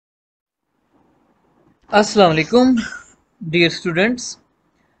Assalamu alaikum, dear students.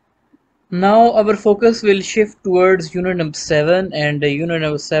 Now our focus will shift towards unit number 7, and unit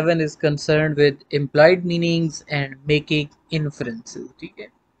number 7 is concerned with implied meanings and making inferences. ठीक है,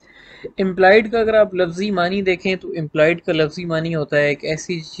 implied का अगर आप लफ्जी मानी देखें तो implied का लफ्जी मानी होता है एक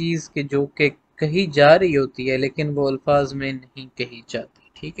ऐसी चीज़ के जो कि कही जा रही होती है लेकिन वो अल्फाज में नहीं कही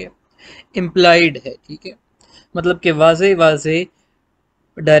जाती। ठीक है, implied है। ठीक है, मतलब कि वाजे वाजे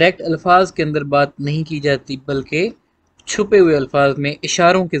डायरेक्ट अल्फाज के अंदर बात नहीं की जाती बल्कि छुपे हुए अल्फाज में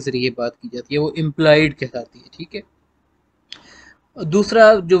इशारों के ज़रिए बात की जाती है, वो इम्प्लाइड कहलाती है। ठीक है,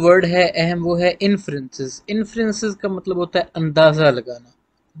 दूसरा जो वर्ड है अहम वो है इन्फ्रेंसेस। इन्फ्रेंसेस का मतलब होता है अंदाज़ा लगाना,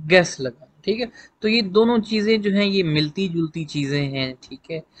 गैस लगाना। ठीक है, तो ये दोनों चीज़ें जो हैं ये मिलती जुलती चीज़ें हैं।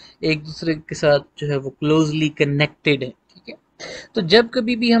 ठीक है, एक दूसरे के साथ जो है वो क्लोजली कनेक्टेड है। ठीक है, तो जब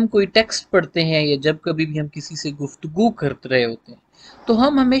कभी भी हम कोई टेक्स्ट पढ़ते हैं या जब कभी भी हम किसी से गुफ्तगू कर रहे होते हैं तो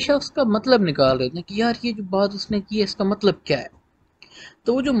हम हमेशा उसका मतलब निकाल रहे होते हैं कि यार ये जो बात उसने की है इसका मतलब क्या है।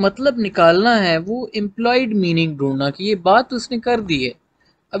 तो वो जो मतलब निकालना है वो इम्प्लॉयड मीनिंग ढूंढना कि ये बात उसने कर दी है,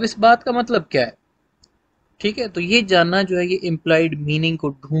 अब इस बात का मतलब क्या है। ठीक है, तो ये जानना जो है ये इम्प्लॉयड मीनिंग को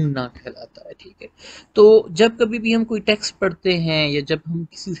ढूंढना कहलाता है। ठीक है, तो जब कभी भी हम कोई टेक्स्ट पढ़ते हैं या जब हम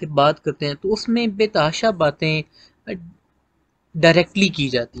किसी से बात करते हैं तो उसमें बेतहाशा बातें डायरेक्टली की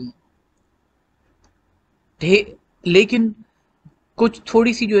जाती हैं, लेकिन कुछ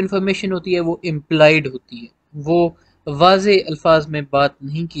थोड़ी सी जो इन्फॉर्मेशन होती है वो इम्प्लाइड होती है, वो वाज़े अल्फाज में बात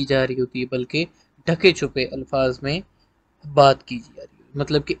नहीं की जा रही होती है बल्कि ढके छुपे अल्फाज में बात की जा रही है,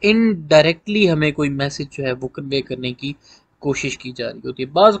 मतलब कि इनडायरेक्टली हमें कोई मैसेज जो है वो कन्वे करने की कोशिश की जा रही होती है।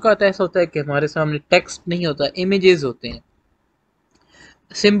 बाज़ औक़ात ऐसा होता है कि हमारे सामने टेक्स्ट नहीं होता, इमेजेस होते हैं,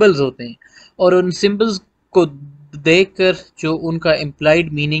 सिंबल्स होते हैं, और उन सिंबल्स को देखकर जो उनका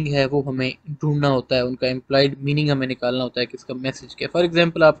इम्प्लाइड मीनिंग है वो हमें ढूंढना होता है, उनका इम्प्लाइड मीनिंग हमें निकालना होता है कि इसका मैसेज क्या है। फॉर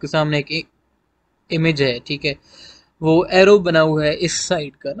एग्जांपल आपके सामने एक इमेज है। ठीक है, वो एरो बना हुआ है इस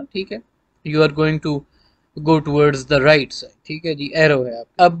साइड का ना। ठीक है, you are going to go towards the right side. ठीक है जी, एरो है।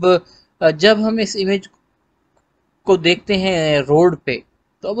 अब जब हम इस इमेज को देखते हैं रोड पे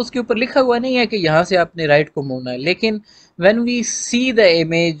तो अब उसके ऊपर लिखा हुआ नहीं है कि यहाँ से आपने राइट को मोड़ना है, लेकिन when we see the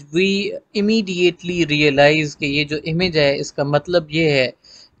image we immediately realise कि ये जो इमेज है इसका मतलब ये है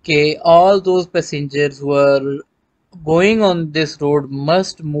कि all those passengers who are going on this road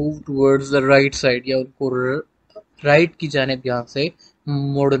must move towards the right side, या उनको राइट की जानिब यहाँ से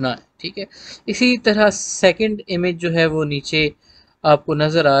मोड़ना है। ठीक है, इसी तरह सेकंड इमेज जो है वो नीचे आपको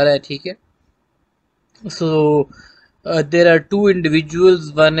नज़र आ रहा है। ठीक है, so there are two individuals,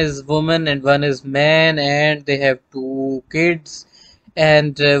 one is woman and one is man, and they have two kids,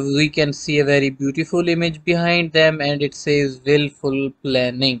 and we can see a very beautiful image behind them and it says willful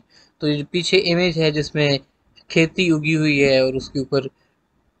planning। तो ये जो पीछे image है जिसमें खेती उगी हुई है और उसके ऊपर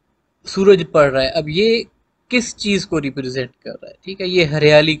सूरज पड़ रहा है, अब ये किस चीज को रिप्रेजेंट कर रहा है। ठीक है, ये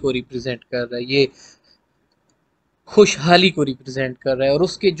हरियाली को रिप्रेजेंट कर रहा है, ये खुशहाली को रिप्रेजेंट कर रहा है। और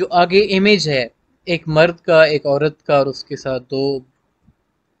उसके जो आगे इमेज है एक मर्द का एक औरत का और उसके साथ दो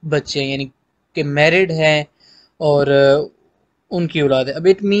बच्चे, यानी कि मैरिड हैं और उनकी औलाद है। अब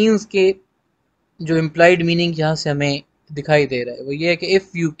इट मीन्स के जो इम्प्लाइड मीनिंग यहाँ से हमें दिखाई दे रहा है वो ये है कि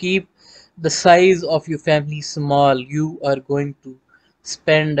if you keep the size of your family small you are going to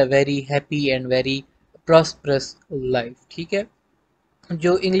spend a very happy and very prosperous life. ठीक है,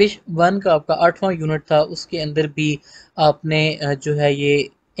 जो इंग्लिश वन का आपका 8वां यूनिट था उसके अंदर भी आपने जो है ये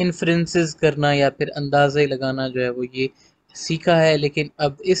इन्फ्रेंसेस करना या फिर अंदाज़े लगाना जो है वो ये सीखा है, लेकिन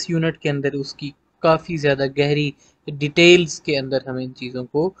अब इस यूनिट के अंदर उसकी काफ़ी ज़्यादा गहरी डिटेल्स के अंदर हम इन चीज़ों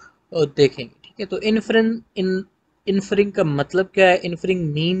को देखेंगे। ठीक है, तो इन्फरिंग का मतलब क्या है। इन्फरिंग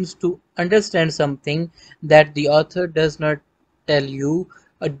means to understand something that the author does not tell you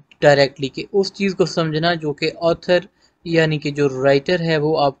directly, कि उस चीज़ को समझना जो कि ऑथर यानी कि जो राइटर है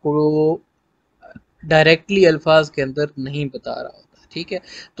वो आपको डायरेक्टली अल्फाज के अंदर नहीं बता रहा होता। ठीक है,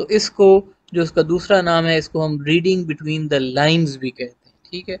 तो इसको जो इसका दूसरा नाम है इसको हम रीडिंग बिटवीन द लाइंस भी कहते हैं।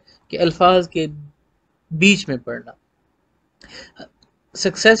 ठीक है, कि अल्फाज के बीच में पढ़ना।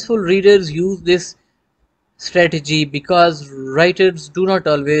 Successful readers use this strategy because writers do not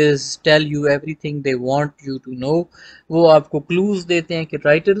always tell you everything they want you to know। वो आपको क्लूज देते हैं कि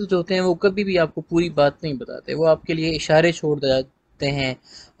राइटर्स जो होते हैं वो कभी भी आपको पूरी बात नहीं बताते, वो आपके लिए इशारे छोड़ देते हैं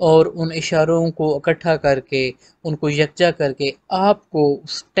और उन इशारों को इकट्ठा करके उनको यकजा करके आपको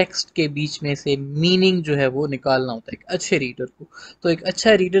उस टेक्स्ट के बीच में से मीनिंग जो है वो निकालना होता है एक अच्छे रीडर को। तो एक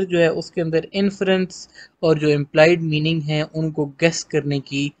अच्छा रीडर जो है उसके अंदर इन्फ्रेंस और जो इम्प्लाइड मीनिंग है उनको गेस करने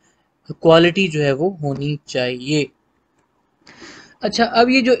की क्वालिटी जो है वो होनी चाहिए। अच्छा, अब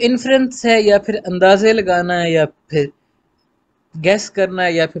ये जो इन्फ्रेंस है या फिर अंदाजे लगाना है या फिर गैस करना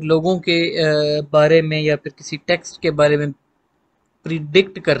है या फिर लोगों के बारे में या फिर किसी टेक्स्ट के बारे में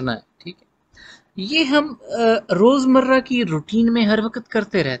प्रिडिक्ट करना है, ठीक है, ये हम रोजमर्रा की रूटीन में हर वक्त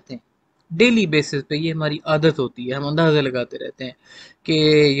करते रहते हैं। डेली बेसिस पे ये हमारी आदत होती है, हम अंदाजे लगाते रहते हैं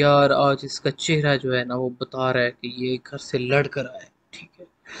कि यार आज इसका चेहरा जो है ना वो बता रहा है कि ये घर से लड़ कर आया है, ठीक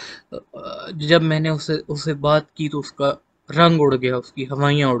है। जब मैंने उसे उसे बात की तो उसका रंग उड़ गया, उसकी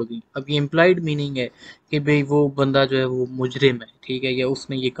हवाइयाँ उड़ गई। अब ये इम्प्लाइड मीनिंग है कि भाई वो बंदा जो है वो मुजरिम है, ठीक है, या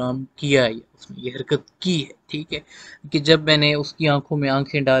उसने ये काम किया है या उसने ये हरकत की है, ठीक है। कि जब मैंने उसकी आंखों में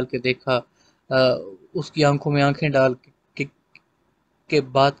आंखें डाल के देखा, अ, उसकी आंखों में आंखें डाल के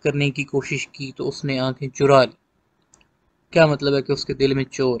बात करने की कोशिश की तो उसने आंखें चुरा ली। क्या मतलब है कि उसके दिल में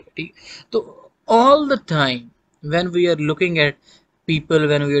चोर है, ठीक। तो all the time when we are looking at people,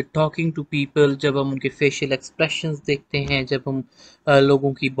 when we are talking to people, जब हम उनके फेशियल एक्सप्रेशंस देखते हैं, जब हम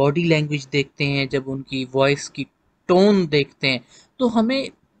लोगों की बॉडी लैंग्वेज देखते हैं, जब उनकी वॉइस की टोन देखते हैं, तो हमें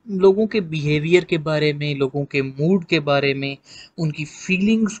लोगों के बिहेवियर के बारे में, लोगों के मूड के बारे में, उनकी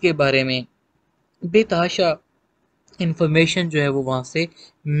फीलिंग्स के बारे में बेतहाशा इन्फॉर्मेशन जो है वो वहाँ से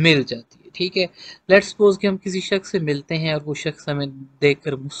मिल जाती है, ठीक है। लेट्स सपोज कि हम किसी शख्स से मिलते हैं और वो शख्स हमें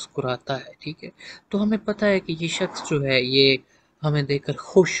देखकर मुस्कुराता है, ठीक है, तो हमें पता है कि ये शख्स जो है ये हमें देखकर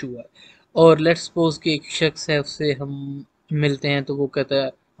खुश हुआ है। और लेट्स सपोज कि एक शख्स है, उससे हम मिलते हैं तो वो कहता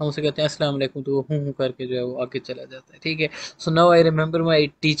है, हम उसे कहते हैं अस्सलाम वालेकुम, तो वो हूँ कर के जो है वो आगे चला जाता है, ठीक है। So now I remember my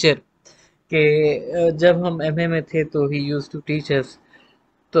teacher कि जब हम एमए में थे तो ही यूज टू टीच अस।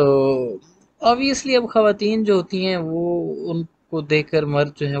 तो ऑब्वियसली अब ख़वातीन जो होती हैं वो, उनको देखकर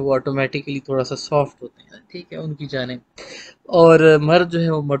मर्द जो है वो ऑटोमेटिकली थोड़ा सा सॉफ्ट होते हैं, ठीक है, उनकी जानिब। और मर्द जो है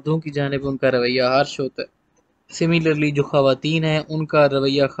वो मर्दों की जानिब उनका रवैया हार्श होता है। सिमिलरली जो ख़वातीन हैं उनका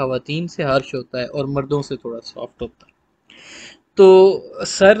रवैया ख़वातीन से हार्श होता है और मर्दों से थोड़ा सॉफ्ट होता है। तो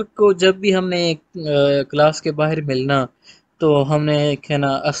सर को जब भी हमने क्लास के बाहर मिलना तो हमने कहना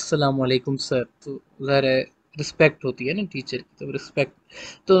अस्सलाम वालेकुम सर, तो ज़ाहिर है रिस्पेक्ट होती है ना टीचर की, तो रिस्पेक्ट,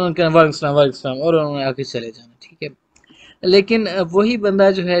 तो उन्होंने कहना वालेकुम सलाम वालेकुम सलाम और उन्होंने आगे चले जाना, ठीक है। लेकिन वही बंदा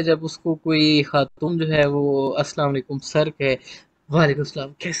जो है जब उसको कोई खातून जो है वो अस्सलाम वालेकुम सर कहे, वालेकुम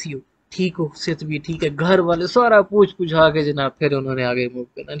सलाम कैसी हो, ठीक हो, सेहत भी ठीक है, घर वाले सारा पूछ पूछ आगे जनाब, फिर उन्होंने आगे मूव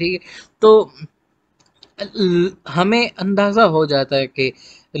करना, ठीक है। तो हमें अंदाज़ा हो जाता है कि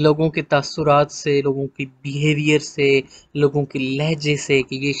लोगों के तासुरात से, लोगों की बिहेवियर से, लोगों के लहजे से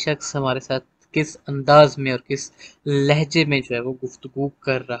कि ये शख्स हमारे साथ किस अंदाज में और किस लहजे में जो है वो गुफ्तगू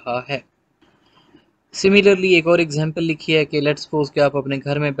कर रहा है। सिमिलरली एक और एग्जांपल लिखी है कि लेट्स सपोज कि आप अपने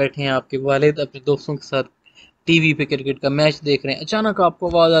घर में बैठे हैं, आपके वालिद अपने दोस्तों के साथ टीवी पे क्रिकेट का मैच देख रहे हैं, अचानक आपको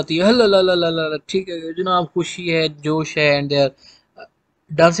आवाज़ आती है हल्ला ला ला ला ला ला, ठीक है जनाब, खुशी है, जोश है, एंड दे आर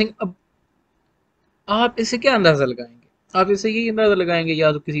डांसिंग। अब आप इससे क्या अंदाज़ा लगाएंगे? आप इससे यही अंदाज़ा लगाएंगे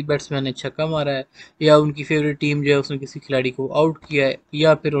या तो किसी बैट्समैन ने छक्का मारा है, या उनकी फेवरेट टीम जो है उसने किसी खिलाड़ी को आउट किया है,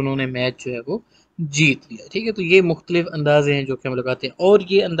 या फिर उन्होंने मैच जो है वो जीत लिया, ठीक है। तो ये मुख्तलिफ अंदाजे हैं जो कि हम लगाते हैं और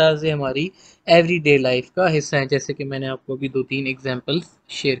ये अंदाजे हमारी एवरी डे लाइफ का हिस्सा हैं, जैसे कि मैंने आपको अभी दो तीन एग्जाम्पल्स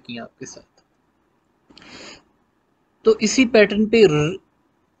शेयर किए आपके साथ। तो इसी पैटर्न पे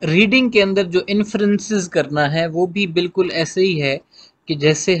रीडिंग के अंदर जो इन्फ्रेंसेस करना है वो भी बिल्कुल ऐसे ही है कि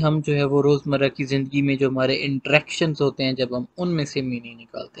जैसे हम जो है वो रोज़मर्रा की ज़िंदगी में जो हमारे इंटरेक्शंस होते हैं जब हम उनमें से मीनिंग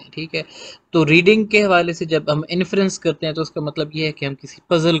निकालते हैं, ठीक है। तो रीडिंग के हवाले से जब हम इन्फ्रेंस करते हैं तो उसका मतलब ये है कि हम किसी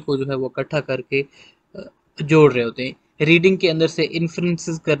पज़ल को जो है वो इकट्ठा करके जोड़ रहे होते हैं। रीडिंग के अंदर से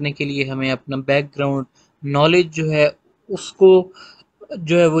इन्फ्रेंसेस करने के लिए हमें अपना बैकग्राउंड नॉलेज जो है उसको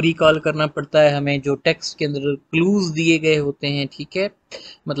जो है वो रिकॉल करना पड़ता है, हमें जो टेक्स्ट के अंदर क्लूज दिए गए होते हैं, ठीक है,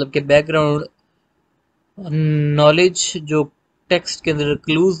 मतलब कि बैकग्राउंड नॉलेज जो टेक्स्ट के अंदर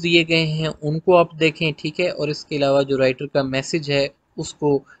क्लूज दिए गए हैं उनको आप देखें, ठीक है। और इसके अलावा जो राइटर का मैसेज है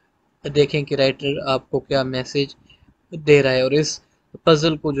उसको देखें कि राइटर आपको क्या मैसेज दे रहा है, और इस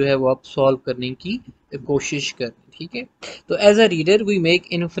पजल को जो है वो आप सॉल्व करने की कोशिश करें, ठीक है। तो as a reader we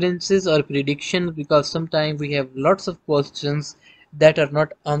make inferences और prediction because sometime we have lots of questions that are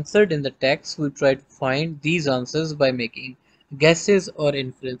not answered in the text. We try to find these answers by making guesses और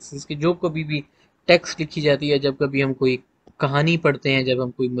inferences कि जो कभी भी text लिखी जाती है, जब कभी हम कोई कहानी पढ़ते हैं, जब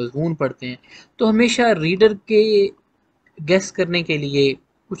हम कोई मजमून पढ़ते हैं, तो हमेशा रीडर के गेस करने के लिए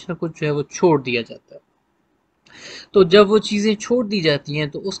कुछ ना कुछ जो है वो छोड़ दिया जाता है। तो जब वो चीज़ें छोड़ दी जाती हैं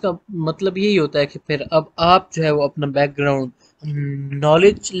तो उसका मतलब यही होता है कि फिर अब आप जो है वो अपना बैकग्राउंड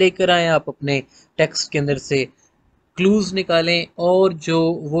नॉलेज लेकर आए, आप अपने टेक्स्ट के अंदर से क्लूज निकालें और जो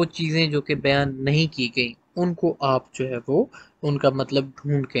वो चीज़ें जो कि बयान नहीं की गई उनको आप जो है वो उनका मतलब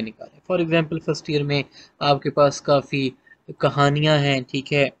ढूंढ के निकालें। फॉर एग्जांपल फर्स्ट ईयर में आपके पास काफ़ी कहानियां हैं,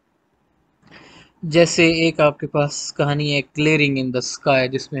 ठीक है। जैसे एक आपके पास कहानी है क्लियरिंग इन द स्काई,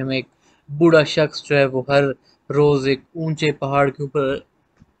 जिसमें हमें एक बूढ़ा शख्स जो है वो हर रोज एक ऊंचे पहाड़ के ऊपर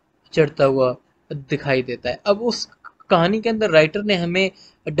चढ़ता हुआ दिखाई देता है। अब उस कहानी के अंदर राइटर ने हमें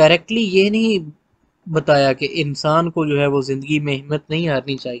डायरेक्टली ये नहीं बताया कि इंसान को जो है वो ज़िंदगी में हिम्मत नहीं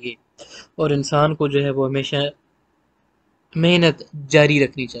हारनी चाहिए और इंसान को जो है वो हमेशा मेहनत जारी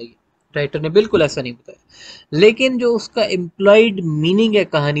रखनी चाहिए। राइटर ने बिल्कुल ऐसा नहीं बताया, लेकिन जो उसका इम्प्लॉइड मीनिंग है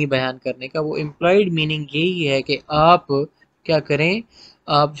कहानी बयान करने का, वो इम्प्लॉइड मीनिंग यही है कि आप क्या करें,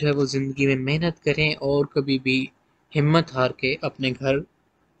 आप जो है वो ज़िंदगी में मेहनत करें और कभी भी हिम्मत हार के अपने घर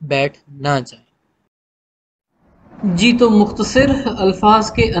बैठ ना जाएं। जी, तो मुख्तसर अल्फाज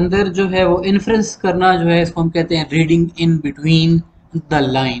के अंदर जो है वो इन्फ्रेंस करना जो है इसको हम कहते हैं reading in between the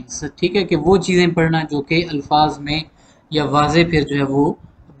lines. ठीक है, कि वो चीज़ें पढ़ना जो कि अल्फाज में या वाज़े फिर जो है वो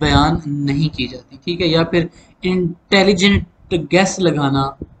बयान नहीं की जाती। ठीक है, या फिर इंटेलिजेंट गैस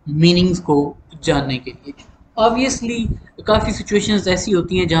लगाना मीनिंग्स को जानने के लिए। ऑब्वियसली काफ़ी सिचुएशंस ऐसी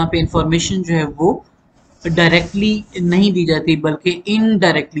होती हैं जहाँ पे इंफॉर्मेशन जो है वो डायरेक्टली नहीं दी जाती बल्कि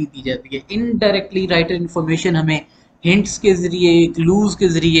इनडायरेक्टली दी जाती है। इनडायरेक्टली राइटर इंफॉर्मेशन हमें हिंट्स के ज़रिए, क्लूज़ के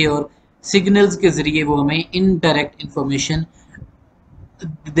ज़रिए और सिग्नल्स के ज़रिए वो हमें इनडायरेक्ट इंफॉर्मेशन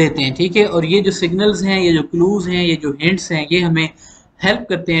देते हैं। ठीक है, और ये जो सिग्नल्स हैं, ये जो क्लूज़ हैं, ये जो हिंट्स हैं, ये हमें हेल्प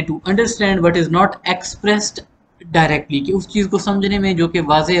करते हैं to understand what is not expressed directly, कि उस चीज़ को समझने में जो कि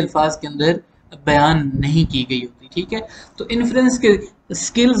वाज़े अल्फाज के अंदर बयान नहीं की गई होती। ठीक है, तो इन्फ्रेंस के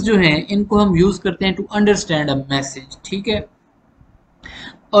स्किल्स जो हैं इनको हम यूज़ करते हैं टू अंडरस्टैंड अ मैसेज। ठीक है,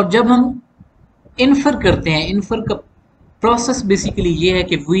 और जब हम इन्फर करते हैं, इन्फर का प्रोसेस बेसिकली ये है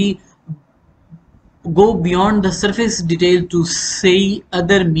कि we go beyond the surface detail to see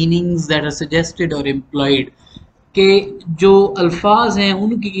other meanings that are suggested or implied, के जो अल्फाज हैं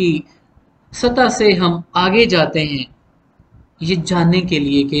उनकी सतह से हम आगे जाते हैं ये जानने के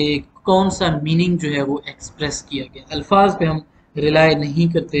लिए कि कौन सा मीनिंग जो है वो एक्सप्रेस किया गया। अल्फाज पे हम रिलाय नहीं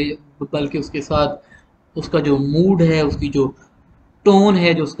करते बल्कि उसके साथ उसका जो मूड है, उसकी जो टोन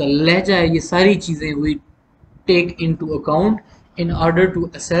है, जो उसका लहजा है, ये सारी चीज़ें we take into account in order to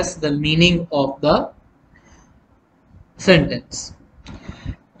assess the meaning of the sentence.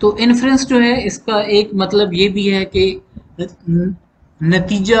 तो इन्फ्रेंस जो है इसका एक मतलब ये भी है कि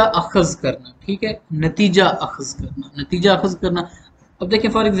नतीजा अखज करना। ठीक है, नतीजा अखज करना, नतीजा अखज करना। अब देखें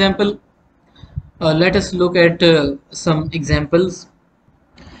for example, let us look at some examples.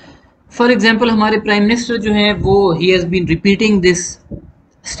 For example हमारे प्राइम मिनिस्टर जो हैं वो he has been repeating this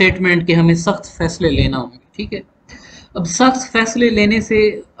statement कि हमें सख्त फैसले लेना होंगे। ठीक है, अब सख्त फैसले लेने से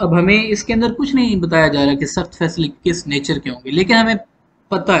अब हमें इसके अंदर कुछ नहीं बताया जा रहा कि सख्त फैसले किस नेचर के होंगे, लेकिन हमें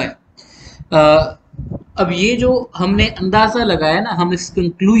पता है। अब ये जो हमने अंदाजा लगाया ना, हम इस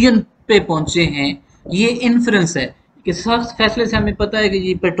कंक्लूजन पे पहुंचे हैं, ये इन्फ्रेंस है कि सख्त फैसले से हमें पता है कि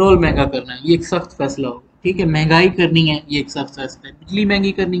ये पेट्रोल महंगा करना है, ये एक सख्त फैसला होगा। ठीक है, महंगाई करनी है, ये एक सख्त फैसला है। बिजली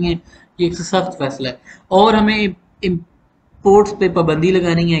महंगी करनी है, ये एक सख्त फैसला है। और हमें पोर्ट्स पे पाबंदी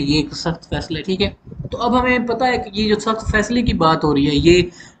लगानी है, ये एक सख्त फैसला है। ठीक है, तो अब हमें पता है कि ये जो सख्त फैसले की बात हो रही है, ये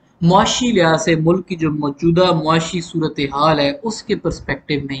मुआशी लिहाज से मुल्क की जो मौजूदा मुआशी सूरत हाल है उसके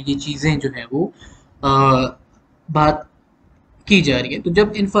पर्सपेक्टिव में ये चीज़ें जो है वो बात की जा रही है। तो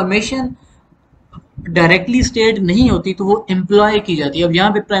जब इंफॉर्मेशन डायरेक्टली स्टेट नहीं होती तो वो एम्प्लॉय की जाती है। अब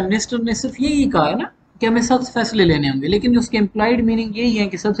यहाँ पे प्राइम मिनिस्टर ने सिर्फ यही कहा है ना कि हमें सख्त फैसले लेने होंगे, लेकिन उसके इम्प्लाइड मीनिंग यही है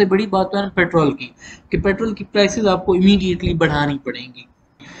कि सबसे बड़ी बात तो है पेट्रोल की, कि पेट्रोल की प्राइसेस आपको इमीडिएटली बढ़ानी पड़ेंगी।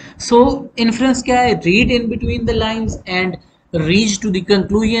 सो इन्फ्रेंस क्या है? Read in between the lines and reach to the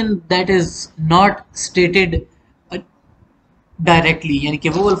conclusion that is not stated directly, यानी कि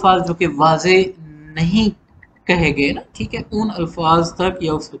वो अल्फाज जो कि वाजे नहीं कहे गए ना, ठीक है, उन अल्फाज तक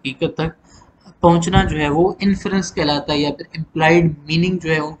या उस हकीकत तक पहुंचना जो है वो इन्फ्रेंस कहलाता है, या फिर इम्प्लाइड मीनिंग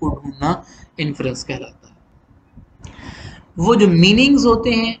जो है उनको ढूंढना इन्फ्रेंस कहलाता है। वो जो मीनिंग्स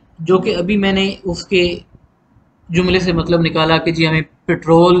होते हैं जो कि अभी मैंने उसके जुमले से मतलब निकाला कि जी हमें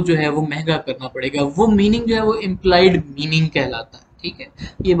पेट्रोल जो है वो महंगा करना पड़ेगा, वो मीनिंग जो है वो इम्प्लाइड मीनिंग कहलाता है। ठीक है,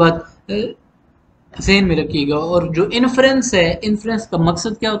 ये बात ज़हन में रखिएगा। और जो इन्फ्रेंस है, इन्फ्रेंस का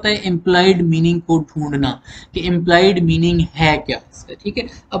मकसद क्या होता है? इम्प्लाइड मीनिंग को ढूंढना कि इम्प्लाइड मीनिंग है क्या इसका। ठीक है,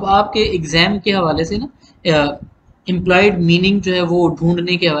 अब आपके एग्जाम के हवाले से ना इम्प्लाइड मीनिंग जो है वो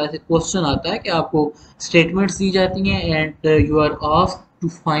ढूंढने के हवाले से क्वेश्चन आता है कि आपको स्टेटमेंट्स दी जाती हैं and you are asked to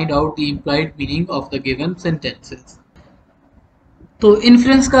find out the implied meaning of the given sentences. तो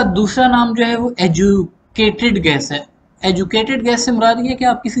इन्फ्लुएंस का दूसरा नाम जो है वो एजुकेटेड गैस है। एजुकेटेड गैस से मुराद ये है कि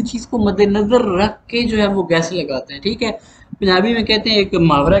आप किसी चीज़ को मद्देनजर रख के जो है वो गैस लगाते हैं। ठीक है, पंजाबी में कहते हैं, एक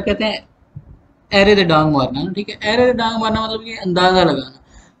मुहावरा कहते हैं, एरे दे डांग मारना। ठीक है, एरे दे डांग मारना मतलब ये अंदाज़ा लगाना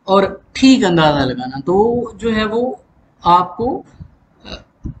और ठीक अंदाज़ा लगाना। तो जो है वो आपको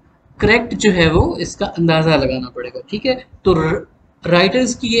करेक्ट जो है वो इसका अंदाज़ा लगाना पड़ेगा। ठीक है, तो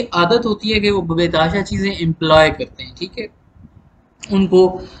राइटर्स की ये आदत होती है कि वो बेतहाशा चीज़ें इम्प्लॉय करते हैं, ठीक है, उनको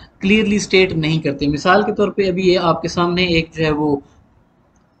क्लियरली स्टेट नहीं करते। मिसाल के तौर पे अभी ये आपके सामने एक जो है वो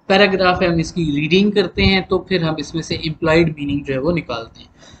पैराग्राफ है, हम इसकी रीडिंग करते हैं तो फिर हम इसमें से इम्प्लाइड मीनिंग जो है वो निकालते हैं।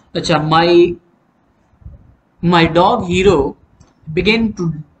 अच्छा, my dog Hero began to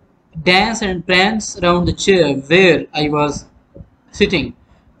dance and prance around the chair where I was sitting,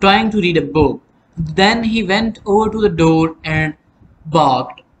 trying to read a book. Then he went over to the door and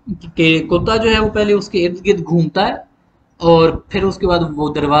barked. कि कुत्ता जो है वो पहले उसके इर्द गिर्द घूमता है और फिर उसके बाद वो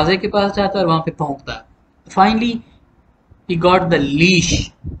दरवाजे के पास जाता है और वहां पे भौंकता है। Finally he got the leash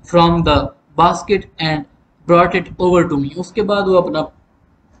from the basket and brought it over to me. उसके बाद वो अपना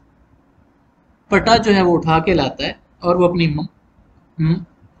पटा जो है वो उठा के लाता है और वो अपनी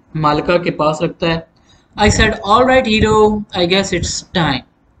मालिका के पास रखता है। I said all right hero, I guess it's time.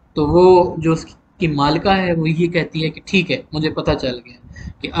 तो वो जो उसकी मालिका है वो ये कहती है कि ठीक है, मुझे पता चल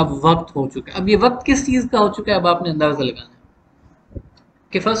गया कि अब वक्त हो चुका है। अब ये वक्त किस चीज़ का हो चुका है, अब आपने अंदाजा लगाना है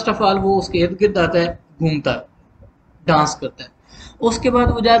कि फर्स्ट ऑफ ऑल वो उसके इर्द गिर्द आता है, घूमता है, डांस करता है। उसके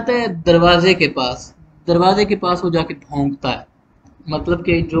बाद वो जाता है दरवाजे के पास, दरवाजे के पास वो जाके भौंकता है, मतलब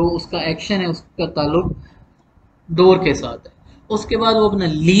कि जो उसका एक्शन है उसका ताल्लुक डोर के साथ है। उसके बाद वो अपना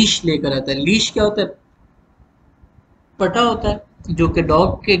लीश लेकर आता है। लीश क्या होता है? पटा होता है जो कि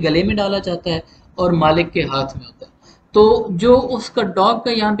डॉग के गले में डाला जाता है और मालिक के हाथ में होता है। तो जो उसका डॉग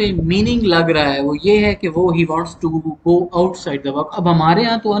का यहाँ पे मीनिंग लग रहा है वो ये है कि वो he wants to go outside the work. अब हमारे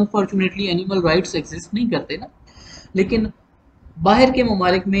यहाँ तो अनफॉर्चुनेटली एनिमल राइट्स एग्जिस्ट नहीं करते ना, लेकिन बाहर के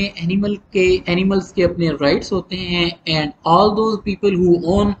ममालिक में एनिमल्स के अपने राइट्स होते हैं। And all those people who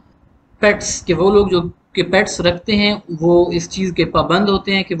own pets, के वो लोग जो के पेट्स रखते हैं वो इस चीज़ के पाबंद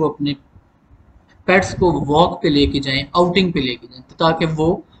होते हैं कि वो अपने पेट्स को वॉक पे लेके जाएं, आउटिंग पे लेके जाएं, ताकि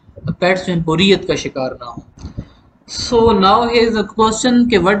वो पेट्स जो है बोरियत का शिकार ना हो। So now here is a question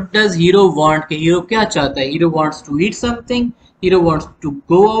कि व्हाट डज हीरो वांट, कि हीरो क्या चाहता है? Hero wants to eat something, hero wants to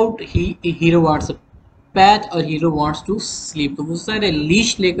go out, hero wants a PAT और हीरो वांट्स टू स्लीप। तो वो सारे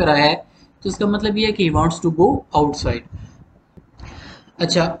लीश लेकर आया है, तो इसका मतलब ये है कि he wants to go outside.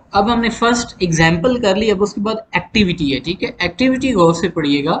 अच्छा, अब हमने फर्स्ट एग्जाम्पल कर ली, अब उसके बाद एक्टिविटी है, ठीक है। एक्टिविटी गौर से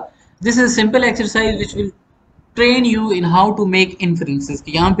पढ़िएगा। This is simple exercise which will train you in how to make inferences.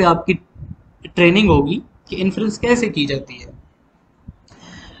 यहाँ पे आपकी ट्रेनिंग होगी कि इन्फ्रेंस कैसे की जाती है।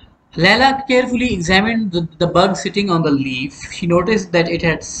 Lala carefully examined the bug sitting on the leaf. She noticed that it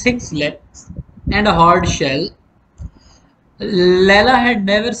had 6 legs and a hard shell. Lala had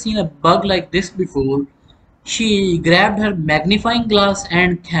never seen a bug like this before. She grabbed her magnifying glass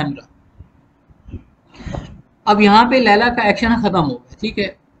and camera. अब यहाँ पे लैला का action खत्म हो गया, ठीक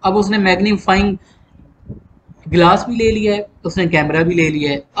है। अब उसने मैग्नीफाइंग ग्लास भी ले लिया है, उसने कैमरा भी ले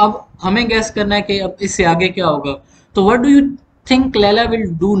लिया है। अब हमें गैस करना है कि अब इससे आगे क्या होगा। तो what do you think Laila will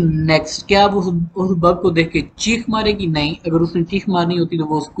do next? क्या अब उस बग को देख के चीख मारेगी? नहीं, अगर उसने चीख मारनी होती तो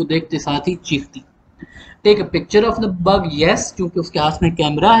वो उसको देखते साथ ही चीखती। Take a picture of the bug, yes, क्योंकि उसके हाथ में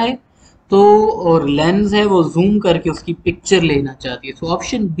कैमरा है तो और लेंस है, वो जूम करके उसकी पिक्चर लेना चाहती है। So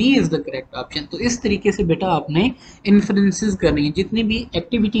option B is the correct option. तो इस तरीके से बेटा आपने इन्फ्रेंसेस करनी है। जितनी भी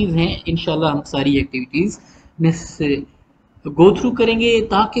एक्टिविटीज़ हैं इंशाल्लाह हम सारी एक्टिविटीज़ में से गो थ्रू करेंगे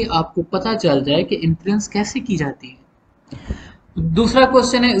ताकि आपको पता चल जाए कि इन्फ्रेंस कैसे की जाती है। दूसरा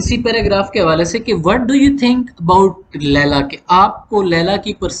क्वेश्चन है उसी पैराग्राफ के हवाले से कि what do you think about Laila, के आपको लैला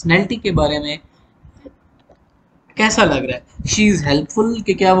की पर्सनैलिटी के बारे में कैसा लग रहा है? शी इज़ हेल्पफुल,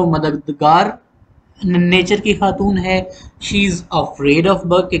 कि क्या वो मददगार नेचर की खातून है? She is afraid of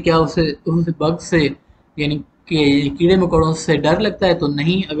bug, कि क्या उसे बग से यानी कि कीड़े मकोड़ों से डर लगता है? तो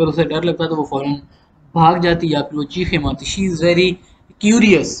नहीं, अगर उसे डर लगता है तो वो फौरन भाग जाती या फिर वो चीखें मारती। She is very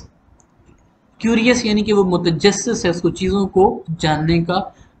curious, curious यानी कि वो मुतजस्सिस है, उसको चीज़ों को जानने का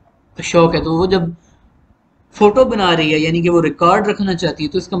शौक है। तो वो जब फोटो बना रही है यानी कि वो रिकॉर्ड रखना चाहती है,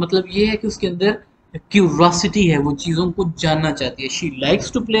 तो इसका मतलब ये है कि उसके अंदर क्यूरोसिटी है, वो चीज़ों को जानना चाहती है। She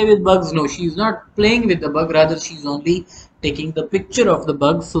likes to play with bugs, no she is not playing with the bug, rather she is only taking the picture of the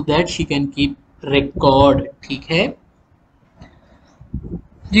bug so that she can keep record, ठीक है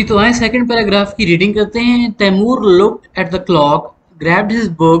जी। तो आए सेकंड पैराग्राफ की reading करते हैं। Taimur looked at the clock, grabbed his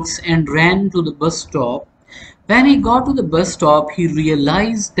books and ran to the bus stop. When he got to the bus stop, he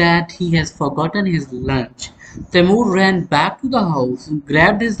realized that he has forgotten his lunch. Taimur ran back to the house and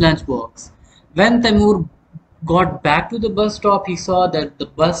grabbed his lunchbox. When Taimur got back to the bus stop, he saw that the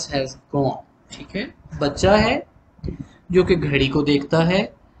bus has gone. ठीक है, बच्चा है जो कि घड़ी को देखता है,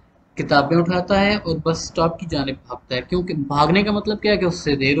 किताबें उठाता है और बस स्टॉप की जानिब भागता है, क्योंकि भागने का मतलब क्या है कि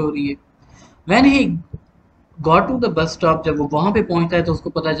उससे देर हो रही है। When he got to the bus stop, जब वो वहां पे पहुंचता है तो उसको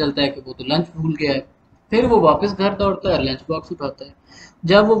पता चलता है कि वो तो लंच भूल गया है। फिर वो वापस घर दौड़ता है, लंच बॉक्स उठाता है।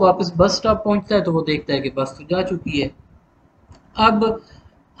 जब वो वापस बस स्टॉप पहुंचता है तो वो देखता है कि बस तो जा चुकी है। अब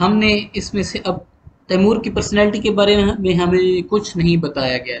हमने इसमें से अब तैमूर की पर्सनैलिटी के बारे में हमें कुछ नहीं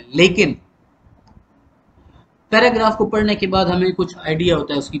बताया गया, लेकिन पैराग्राफ को पढ़ने के बाद हमें कुछ आइडिया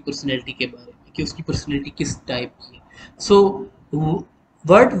होता है उसकी पर्सनैलिटी के बारे में कि उसकी पर्सनैलिटी किस टाइप की है। So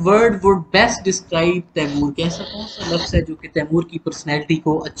word word would best describe Taimur, कैसा कौन सा लफ्ज़ है जो कि तैमूर की पर्सनैलिटी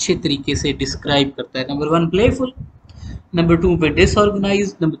को अच्छे तरीके से डिस्क्राइब करता है? नंबर 1 प्लेफुल, नंबर 2 पे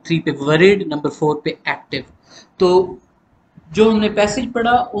डिसऑर्गेनाइज, नंबर 3 पे वरीड, नंबर 4 पे एक्टिव। तो जो हमने पैसेज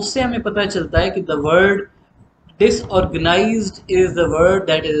पढ़ा उससे हमें पता चलता है कि the word disorganized is the word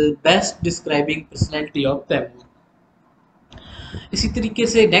that is best describing personality of Taimur. इसी तरीके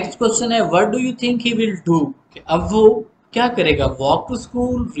से नेक्स्ट क्वेश्चन है, what do you think he will do? अब वो क्या करेगा? Walk to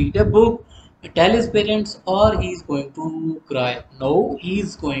school, read a book, tell his parents, और he is going to cry? No, he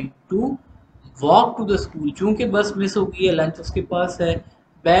is going to walk to the school. चूंकि बस miss हो गई है, लंच उसके पास है,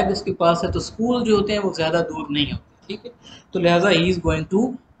 बैग उसके पास है, तो स्कूल जो होते हैं वो ज़्यादा दूर नहीं होते, ठीक है, तो लिहाजा he is going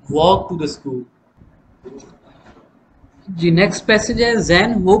to walk to the school. Ji next passage है,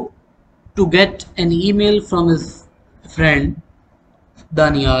 Jain hope to get an email from his friend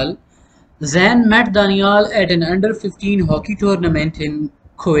Daniel. Zan met Daniel at an under-15 hockey tournament in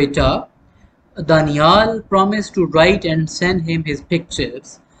Croatia. Daniel promised to write and send him his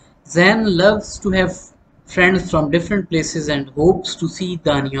pictures. Zan loves to have friends from different places and hopes to see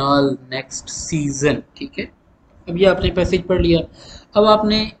Daniel next season. ठीक है, अब ये आपने passage पढ़ लिया। अब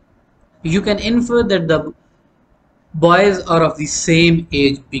आपने you can infer that the boys are of the same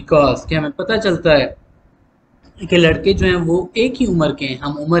age because क्या हमें पता चलता है कि लड़के जो हैं वो एक ही उम्र के हैं,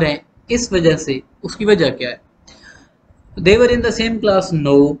 हम उम्र हैं, इस वजह से। उसकी वजह क्या है? दे वर in the same class,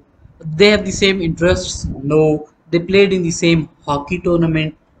 no. They have the same interests, no. They played in the same hockey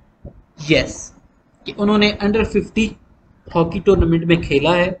tournament, yes, कि उन्होंने अंडर 50 हॉकी टूर्नामेंट में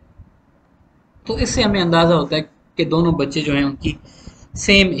खेला है। तो इससे हमें अंदाज़ा होता है कि दोनों बच्चे जो हैं उनकी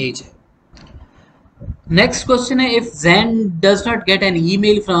सेम एज है। Next question है, if Zan does not get an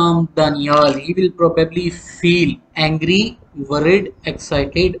email from Daniel, he will probably feel angry, worried,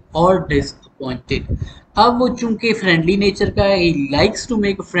 excited or disappointed. अब वो चूंकि friendly nature का है, he likes to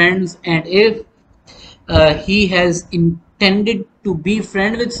make friends, and if he has intended to be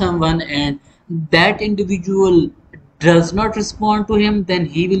friend with someone and that individual does not respond to him,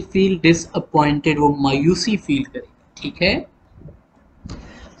 then he will feel disappointed, वो मायूसी feel करेगा, ठीक है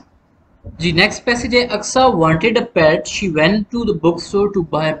जी। Next passage है, Aqsa wanted a pet. She went to the bookstore to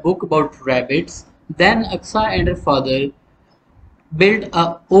buy a book about rabbits. Then Aksa and her father built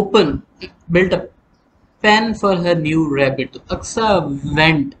a pen for her new rabbit. तो Aqsa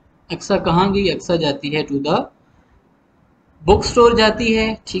went, Aqsa कहाँ गई? अक्सा जाती है to the bookstore, जाती है,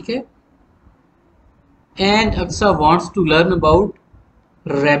 ठीक है, and Aksa wants to learn about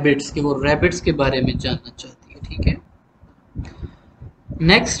rabbits, कि वो rabbits के बारे में जानना चाहती है, ठीक है।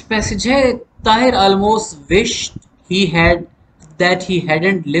 नेक्स्ट पैसेज है, Tahir almost wished he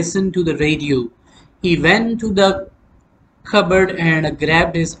hadn't listened to the radio. He went to the cupboard and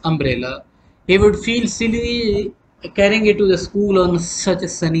grabbed his umbrella. He would feel silly carrying it to the school on such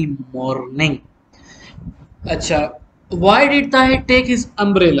a sunny morning. अच्छा, why did Tahir take his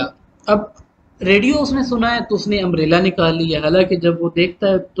umbrella? अब radio उसने सुना है तो उसने umbrella निकाल लिया, हालांकि जब वो देखता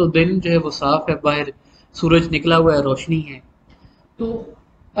है तो दिन जो है वो साफ है, बाहर सूरज निकला हुआ है, रोशनी है। तो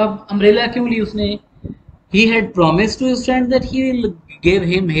अब अम्ब्रेला क्यों ली उसने? He had promised to his friend that he will give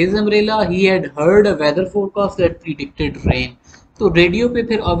him his umbrella. He had heard a weather forecast that predicted rain. तो रेडियो पे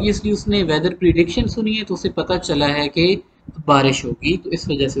फिर ऑब्वियसली उसने वेदर प्रिडिक्शन सुनी है, तो उसे पता चला है कि बारिश होगी, तो इस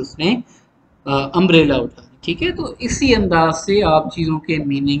वजह से उसने अम्ब्रेला उठा, ठीक है। तो इसी अंदाज से आप चीज़ों के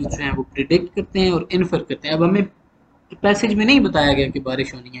मीनिंग जो हैं वो प्रिडिक्ट करते हैं और इन्फर करते हैं। अब हमें पैसेज में नहीं बताया गया कि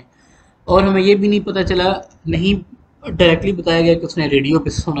बारिश होनी है, और हमें ये भी नहीं पता चला, नहीं डायरेक्टली बताया गया कि उसने रेडियो पे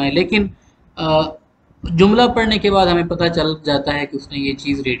सुना है, लेकिन जुमला पढ़ने के बाद हमें पता चल जाता है कि उसने ये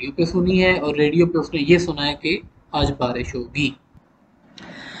चीज़ रेडियो पे सुनी है, और रेडियो पे उसने ये सुना है कि आज बारिश होगी।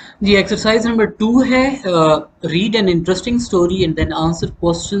 जी एक्सरसाइज नंबर 2 है, read an interesting story and then answer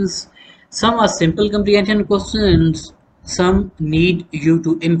questions. Some are simple comprehension question and some need you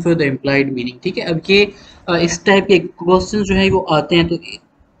to infer the implied meaning, ठीक है। अब ये इस टाइप के क्वेश्चन जो है वो आते हैं, तो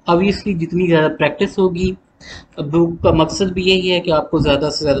ऑब्वियसली जितनी ज़्यादा प्रैक्टिस होगी, बुक का मकसद भी यही है कि आपको ज़्यादा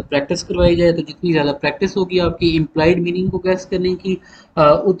से ज़्यादा प्रैक्टिस करवाई जाए, तो जितनी ज़्यादा प्रैक्टिस होगी आपकी इम्प्लाइड मीनिंग को गैस करने की,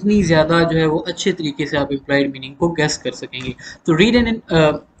 उतनी ज़्यादा जो है वो अच्छे तरीके से आप इम्प्लाइड मीनिंग को गैस कर सकेंगे। तो read N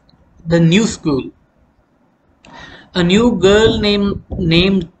the new school, a new girl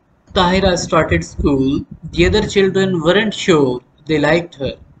named Tahira started school. The other children weren't sure they liked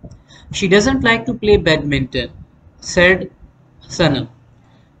her. She doesn't like to play badminton, said Sanam.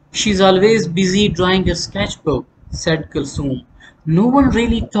 She's always busy drawing a sketchbook, said Kulsoom. No one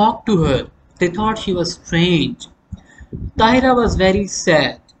really talked to her. They thought she was strange. Tahira was very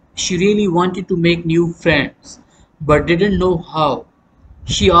sad. She really wanted to make new friends, but didn't know how.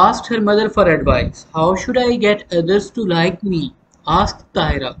 She asked her mother for advice. How should I get others to like me? Asked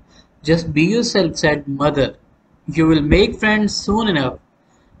Tahira. Just be yourself, said mother. You will make friends soon enough.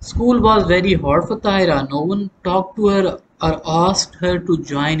 School was very hard for Tahira. No one talked to her or asked her to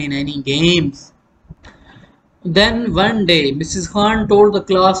join in any games. Then one day, Mrs. Khan told the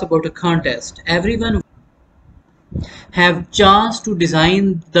class about a contest. Everyone have chance to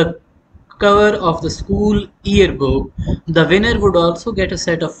design the cover of the school yearbook. The winner would also get a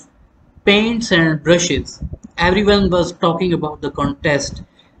set of paints and brushes. Everyone was talking about the contest.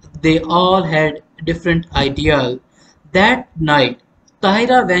 They all had different ideas. That night,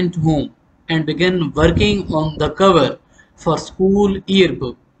 Tahira went home and began working on the cover for school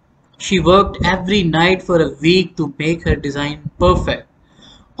yearbook. She worked every night for a week to make her design perfect.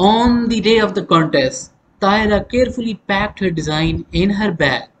 On the day of the contest, Tahira carefully packed her design in her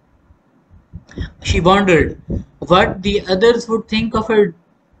bag. She wondered what the others would think of her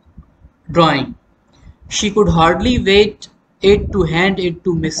drawing. She could hardly wait it to hand it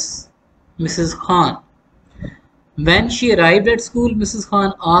to Mrs. Khan. When she arrived at school, Mrs.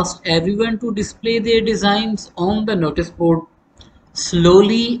 Khan asked everyone to display their designs on the notice board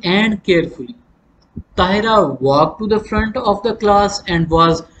slowly and carefully. Tahira walked to the front of the class and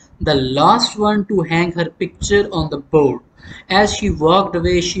was the last one to hang her picture on the board. As she walked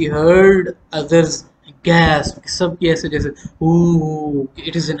away, she heard others gasp. सबकी ऐसे जैसे, "Ooh,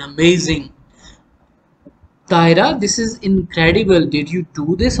 it is an amazing." Tahira, this is incredible. Did you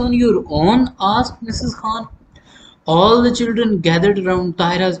do this on your own? Asked Mrs. Khan. All the children gathered around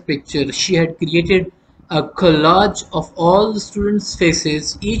Tahira's picture. She had created a collage of all the students'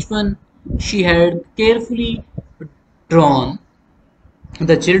 faces, each one she had carefully drawn.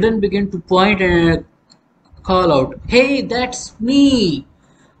 The children began to point and call out, "Hey, that's me!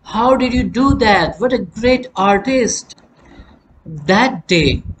 How did you do that? What a great artist!" That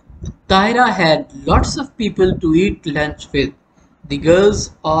day, Tahira had lots of people to eat lunch with. The girls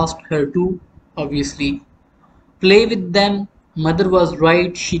asked her to, obviously, play with them. Mother was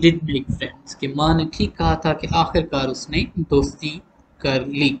right, she did make friends. कि माँ ने ठीक कहा था कि आखिरकार उसने दोस्ती कर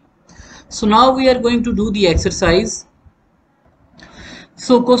ली. So now we are going to do the exercise.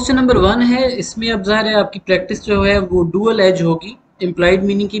 So question number 1 है, इसमें अब ज़ाहिर है आपकी प्रैक्टिस जो है वो डुअल एज होगी, इम्प्लाइड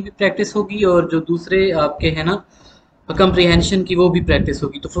मीनिंग की भी प्रैक्टिस होगी और जो दूसरे आपके है ना कंप्रीहेंशन की वो भी प्रैक्टिस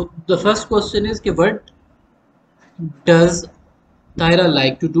होगी. तो द फर्स्ट क्वेश्चन इज कि what does Tahira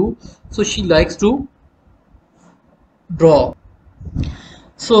like to do? So she likes to draw.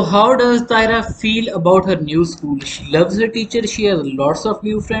 So how does Tahira feel about her new school? She loves her teacher, she has lots of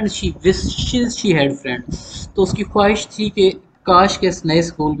new friends, she wishes she had friends. तो उसकी ख्वाहिश थी कि काश के इस नए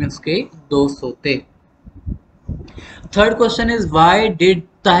school में उसके दोस्त होते. Third question is, why did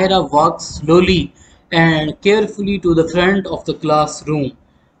Tahira walk slowly and carefully to the front of the classroom?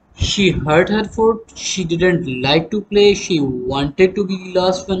 She hurt her foot, she didn't like to play, she wanted to be the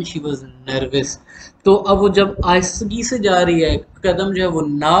last one, she was nervous. तो अब वो जब आहिस्तगी से जा रही है, कदम जो है वो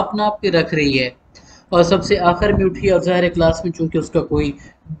नाप नाप के रख रही है और सबसे आखिर में उठी और ज़ाहिर क्लास में चूंकि उसका कोई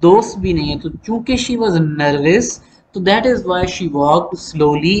दोस्त भी नहीं है, तो चूंकि शी वॉज नर्वस, तो that is why she walked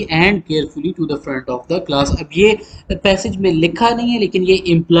slowly and carefully to the front of the class. अब ये पैसेज में लिखा नहीं है लेकिन ये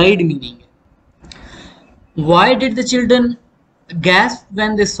इम्प्लाइड मीनिंग है. Why did the children gasp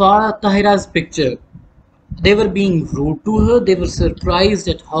when they saw Tahira's picture? They were being rude to her. They were surprised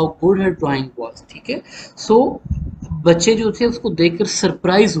at how good her drawing was. ठीक है. So बच्चे जो थे उसको देखकर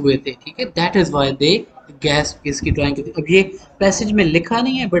सरप्राइज हुए थे. ठीक है. That is why they gasp. इसकी ड्राइंग की. अब ये पैसेज में लिखा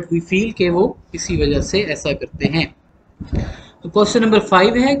नहीं है बट वी फील कि वो इसी वजह से ऐसा करते हैं. तो क्वेश्चन नंबर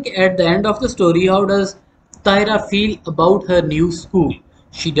 5 है कि at the end of the story how does Tahira feel about her new school?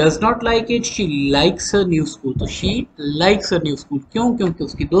 She does not like it. She likes her new school. तो she likes her new school. क्यों? क्योंकि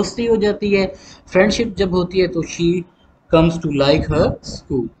उसकी दोस्ती हो जाती है, फ्रेंडशिप जब होती है तो she comes to like her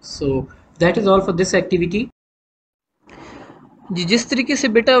school. So that is all for this activity. जी जिस तरीके से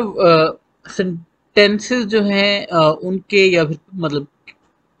बेटा सेंटेंसेस जो हैं उनके या फिर मतलब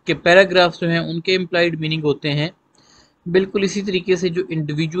के पैराग्राफ्स जो हैं उनके इम्प्लाइड मीनिंग होते हैं, बिल्कुल इसी तरीके से जो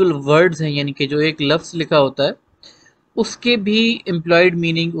इंडिविजुअल वर्ड्स हैं यानी कि जो एक लफ्ज़ लिखा होता है उसके भी एम्प्लॉयड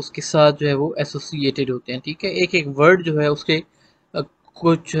मीनिंग उसके साथ जो है वो एसोसिएटेड होते हैं. ठीक है. एक एक वर्ड जो है उसके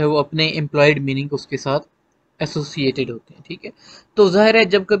कुछ जो है वो अपने एम्प्लॉयड मीनिंग उसके साथ एसोसिएटेड होते हैं. ठीक है. तो जाहिर है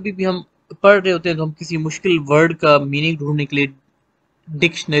जब कभी भी हम पढ़ रहे होते हैं तो हम किसी मुश्किल वर्ड का मीनिंग ढूंढने के लिए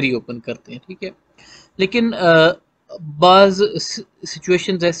डिक्शनरी ओपन करते हैं, ठीक है। लेकिन बाज़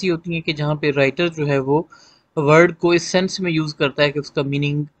सिचुएशंस ऐसी होती हैं कि जहाँ पे राइटर जो है वो वर्ड को इस सेंस में यूज़ करता है कि उसका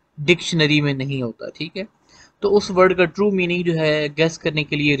मीनिंग डिक्शनरी में नहीं होता, ठीक है। तो उस वर्ड का ट्रू मीनिंग जो है गेस करने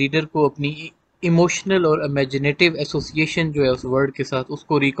के लिए रीडर को अपनी इमोशनल और इमेजिनेटिव एसोसिएशन जो है उस वर्ड के साथ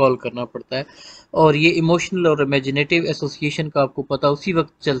उसको रिकॉल करना पड़ता है। और ये इमोशनल और इमेजिनेटिव एसोसिएशन का आपको पता उसी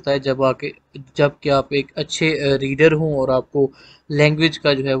वक्त चलता है जब कि आप एक अच्छे रीडर हों और आपको लैंग्वेज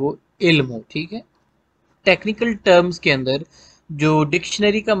का जो है वो इल्म हो, ठीक है। टेक्निकल टर्म्स के अंदर जो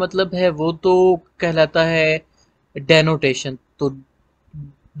डिक्शनरी का मतलब है वो तो कहलाता है डेनोटेशन। तो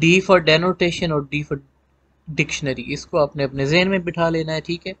डी फॉर डेनोटेशन और डी फॉर डिक्शनरी, इसको आपने अपने जहन में बिठा लेना है,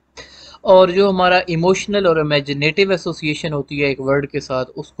 ठीक है। और जो हमारा इमोशनल और इमेजिनेटिव एसोसिएशन होती है एक वर्ड के साथ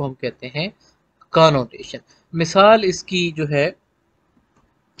उसको हम कहते हैं कॉनोटेशन। मिसाल इसकी जो है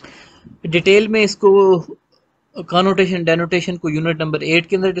डिटेल में इसको कॉनोटेशन डेनोटेशन को यूनिट नंबर 8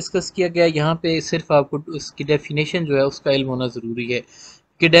 के अंदर डिस्कस किया गया। यहाँ पे सिर्फ आपको उसकी डेफिनेशन जो है उसका इल्म होना ज़रूरी है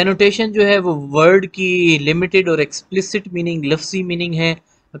कि डेनोटेशन जो है वो वर्ड की लिमिटेड और एक्सप्लिसिट मीनिंग लफ्जी मीनिंग है।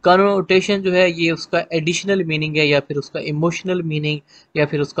 कॉनोटेशन जो है ये उसका एडिशनल मीनिंग है या फिर उसका इमोशनल मीनिंग या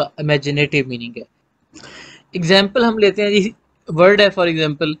फिर उसका इमेजिनेटिव मीनिंग है। एग्जाम्पल हम लेते हैं जी, वर्ड है फॉर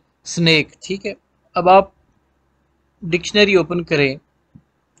एग्जाम्पल स्नेक, ठीक है। अब आप डिक्शनरी ओपन करें,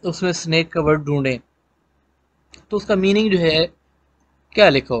 उसमें स्नेक का वर्ड ढूंढें, तो उसका मीनिंग जो है क्या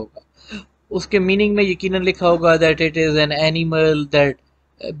लिखा होगा? उसके मीनिंग में यकीनन लिखा होगा that it is an animal that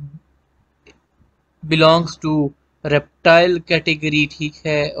belongs to reptile category, ठीक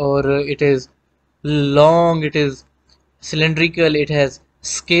है। और it is long, it is cylindrical, it has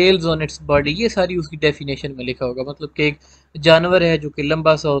scales on its body, ये सारी उसकी डेफिनेशन में लिखा होगा। मतलब कि एक जानवर है जो कि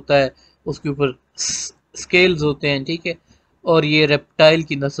लंबा सा होता है, उसके ऊपर स्केल्स होते हैं, ठीक है। और ये रेप्टाइल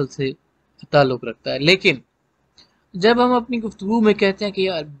की नस्ल से ताल्लुक रखता है। लेकिन जब हम अपनी गुफ्तगू में कहते हैं कि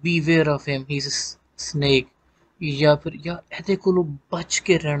यार beware of him, he is snake, या फिर यार ऐसे को लोग बच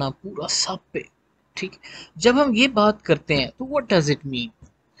के रहना पूरा सांप पे, ठीक है। जब हम ये बात करते हैं तो व्हाट डज इट मीन?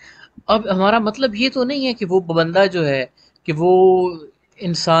 अब हमारा मतलब ये तो नहीं है कि वो बंदा जो है कि वो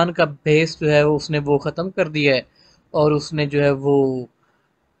इंसान का भेस जो है वो उसने वो ख़त्म कर दिया है और उसने जो है वो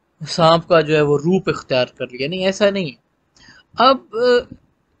सांप का जो है वो रूप इख्तियार कर लिया, नहीं, ऐसा नहीं है। अब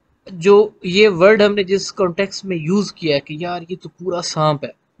जो ये वर्ड हमने जिस कॉन्टेक्स्ट में यूज़ किया है कि यार ये तो पूरा सांप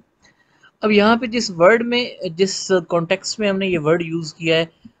है, अब यहाँ पे जिस कॉन्टेक्स्ट में हमने ये वर्ड यूज़ किया है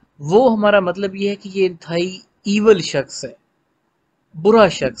वो हमारा मतलब ये है कि ये इंतहाई ईवल शख्स है, बुरा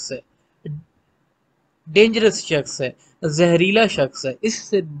शख्स है, डेंजरस शख्स है, जहरीला शख्स है,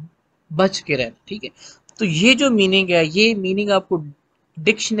 इससे बच के रहना, ठीक है। तो ये जो मीनिंग है ये मीनिंग आपको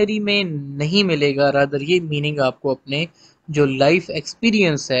डिक्शनरी में नहीं मिलेगा, रादर ये मीनिंग आपको अपने जो लाइफ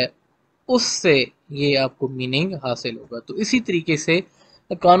एक्सपीरियंस है उससे ये आपको मीनिंग हासिल होगा। तो इसी तरीके से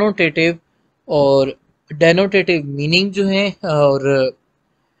कॉनोटेटिव और डेनोटेटिव मीनिंग जो है और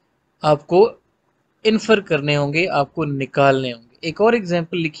आपको इन्फर करने होंगे, आपको निकालने होंगे। एक और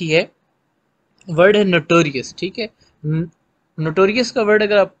एग्जांपल लिखी है, वर्ड है नोटोरियस, ठीक है। नोटोरियस का वर्ड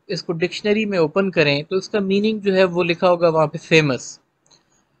अगर आप इसको डिक्शनरी में ओपन करें तो इसका मीनिंग जो है वो लिखा होगा वहाँ पे famous,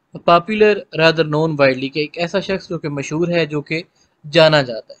 popular, rather known widely, कि एक ऐसा शख्स जो कि मशहूर है, जो कि जाना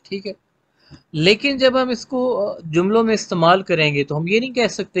जाता है, ठीक है। लेकिन जब हम इसको जुमलों में इस्तेमाल करेंगे तो हम ये नहीं कह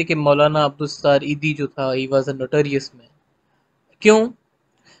सकते कि मौलाना अब्दुल सत्तार ईदी जो था he was a notorious man. क्यों?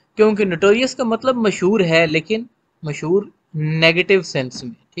 क्योंकि नोटोरियस का मतलब मशहूर है, लेकिन मशहूर नेगेटिव सेंस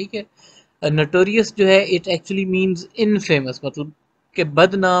में, ठीक है। नोटोरियस जो है इट एक्चुअली मींस इनफेमस, मतलब कि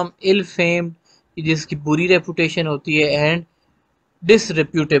बदनाम, इल फेम्ड, जिसकी बुरी रेपुटेशन होती है, एंड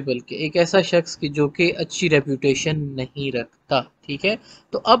डिसरेप्यूटेबल, के एक ऐसा शख्स की जो कि अच्छी रेपुटेशन नहीं रखता, ठीक है।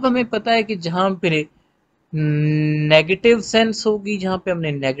 तो अब हमें पता है कि जहाँ पे नेगेटिव सेंस होगी, जहाँ पे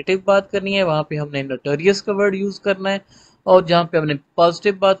हमने नेगेटिव बात करनी है वहाँ पे हमने नोटोरियस का वर्ड यूज़ करना है, और जहाँ पे हमने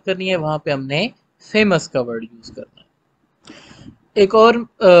पॉजिटिव बात करनी है वहाँ पे हमने फेमस का वर्ड यूज़ करना है। एक और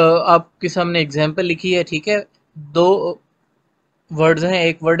आपके सामने एग्जांपल लिखी है, ठीक है। दो वर्ड्स हैं,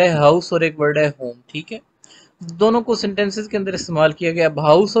 एक वर्ड है हाउस और एक वर्ड है होम, ठीक है। दोनों को सेंटेंसेस के अंदर इस्तेमाल किया गया। अब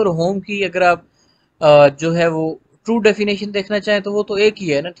हाउस और होम की अगर आप जो है वो ट्रू डेफिनेशन देखना चाहें तो वो तो एक ही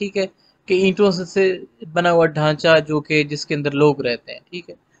है ना, ठीक है, कि ईंटों से बना हुआ ढांचा जो कि जिसके अंदर लोग रहते हैं, ठीक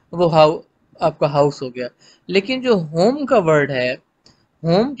है, वो आपका हाउस हो गया। लेकिन जो होम का वर्ड है,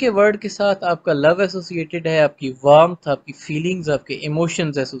 होम के वर्ड के साथ आपका लव एसोसिएटेड है, आपकी वार्मथ, आपकी फीलिंग्स, आपके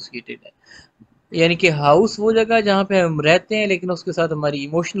इमोशंस एसोसिएटेड है। यानी कि हाउस वो जगह जहाँ पे हम रहते हैं लेकिन उसके साथ हमारी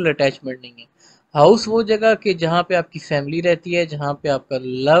इमोशनल अटैचमेंट नहीं है। हाउस वो जगह कि जहाँ पे आपकी फैमिली रहती है, जहाँ पे आपका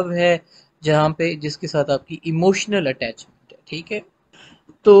लव है, जहाँ पे जिसके साथ आपकी इमोशनल अटैचमेंट है, ठीक है।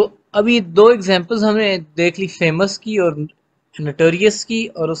 तो अभी दो एग्जांपल्स हमने देख ली, फेमस की और नोटोरियस की,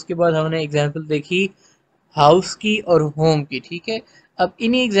 और उसके बाद हमने एग्जांपल देखी हाउस की और होम की। ठीक है, अब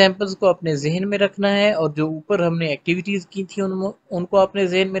इन्हीं एग्जांपल्स को अपने जहन में रखना है, और जो ऊपर हमने एक्टिविटीज़ की थी उनको अपने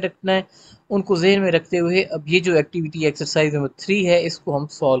जहन में रखना है। उनको जहन में रखते हुए अब ये जो एक्टिविटी एक्सरसाइज नंबर 3 है इसको हम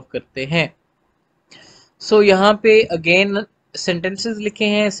सॉल्व करते हैं। सो यहाँ पे अगेन सेंटेंसेस लिखे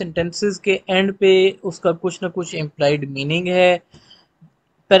हैं, सेंटेंसेस के एंड पे उसका कुछ ना कुछ इम्प्लाइड मीनिंग है।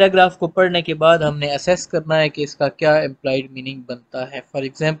 पैराग्राफ को पढ़ने के बाद हमने असेस करना है कि इसका क्या इम्प्लाइड मीनिंग बनता है। फॉर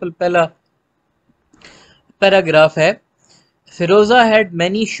एग्जांपल पहला पैराग्राफ है, फिरोजा had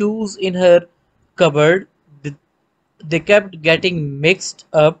many shoes in her cupboard. They kept getting mixed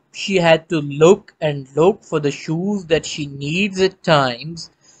up. She had to look and look for the shoes that she needs at times.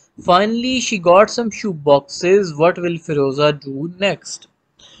 Finally, she got some shoe boxes. What will Firoza do next?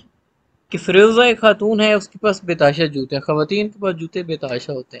 कि फिरोजा एक खातून है, उसके पास बेताशा जूते हैं, खवातीन के पास जूते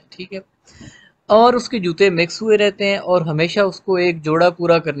बेताशा होते हैं। ठीक है, और उसके जूते मिक्स हुए रहते हैं और हमेशा उसको एक जोड़ा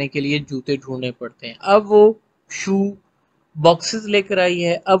पूरा करने के लिए जूते ढूंढने पड़ते हैं। अब वो शू बॉक्सेस लेकर आई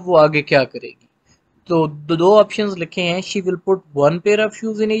है, अब वो आगे क्या करेगी? तो दो ऑप्शंस लिखे हैं, she will put one pair of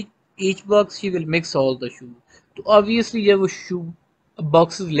shoes in each box, she will mix all the shoes. तो ऑब्वियसली जब वो शू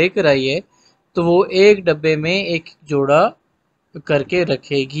बॉक्सेस लेकर आई है तो वो एक डब्बे में एक जोड़ा करके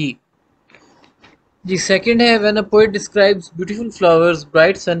रखेगी। The second है, when a poet describes beautiful flowers,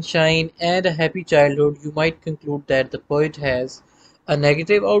 bright sunshine and a happy childhood, you might conclude that the poet has a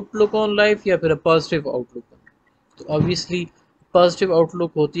negative outlook on life या फिर a positive outlook on life। तो obviously positive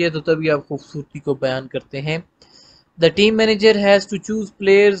outlook होती है तो तभी आप खूबसूरती को बयान करते हैं। The team manager has to choose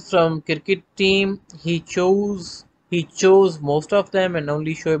players from cricket team. He chose most of them and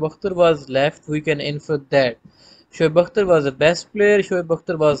only Shoaib Akhtar was left. We can infer that Shoaib Akhtar was the best player. Shoaib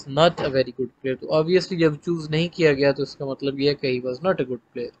Akhtar was not a very good player. तो obviously जब choose नहीं किया गया तो इसका मतलब ये है कि he was not a good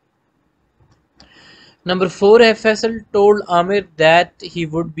player. Number 4 है, Faisal told Amir that he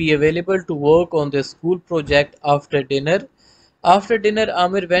would be available to work on the school project after dinner. After dinner,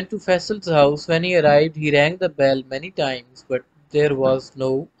 Amir went to Faisal's house. When he arrived, he rang the bell many times, but there was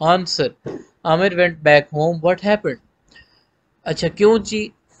no answer. Amir went back home. What happened? अच्छा क्यों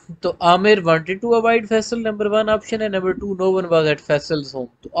जी? तो Aamir wanted to avoid Faisal, number 1 option है। Number 2, no one was at फैसल्स home.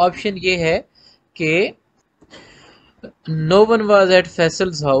 तो option ये है कि no one was at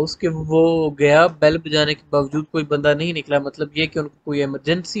फैसल्स house, कि वो गया बेल बजाने के बावजूद कोई बंदा नहीं निकला, मतलब ये कि उनको कोई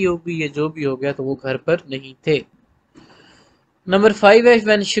इमरजेंसी हो गई या जो भी हो गया तो वो घर पर नहीं थे। नंबर 5 है,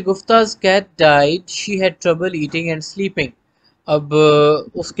 when शगुफ्ता's cat died she had trouble eating and sleeping। अब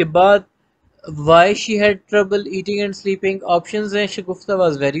उसके बाद why she had trouble eating and sleeping, options हैं, शगुफ्ता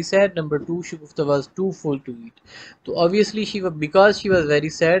was very sad, number 2 Shagufta was too full to eat। तो obviously because she was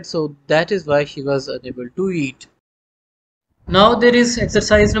very sad, so that is why she was unable to eat। Now there is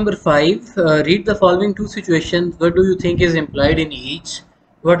exercise number 5, read the following two situations, what do you think is implied in each,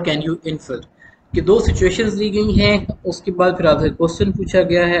 what can you infer। कि दो situations दी गई हैं, उसके बाद फिर आपसे question पूछा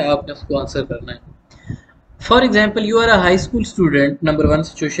गया है, आपने उसको आंसर करना है। For example, you are a high school student. Number 1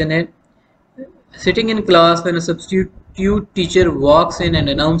 situation है, sitting in class when a substitute teacher walks in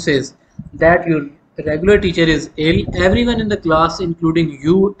and announces that your regular teacher is ill. Everyone in the class, including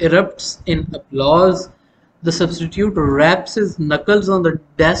you, erupts in applause. The substitute raps his knuckles on the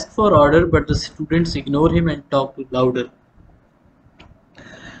desk for order, but the students ignore him and talk louder.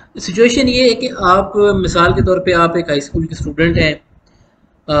 Situation ये है कि आप मिसाल के तौर पे आप एक हाई स्कूल के स्टूडेंट हैं,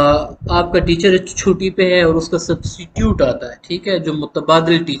 आपका टीचर छुट्टी पे है और उसका सब्स्टिट्यूट आता है, ठीक है, जो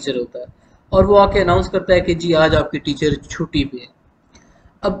मुतबादिल टीचर होता है, और वो आके अनाउंस करता है कि जी आज आपके टीचर छुट्टी पे है।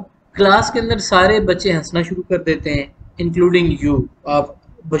 अब क्लास के अंदर सारे बच्चे हंसना शुरू कर देते हैं, इंक्लूडिंग यू, आप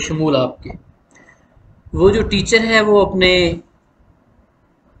बशमूल आपके। वो जो टीचर है वो अपने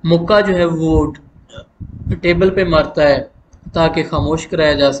मुक्का जो है वो टेबल पे मारता है ताकि खामोश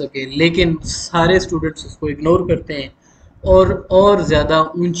कराया जा सके, लेकिन सारे स्टूडेंट्स उसको इग्नोर करते हैं और ज़्यादा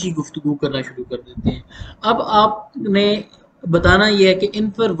ऊंची गुफ्तगू करना शुरू कर देते हैं। अब आपने बताना यह है कि इन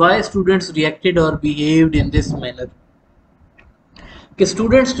पर वाई स्टूडेंट्स रिएक्टेड और बिहेव्ड इन दिस मैनर, कि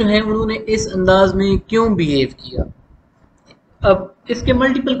स्टूडेंट्स जो हैं उन्होंने इस अंदाज में क्यों बिहेव किया। अब इसके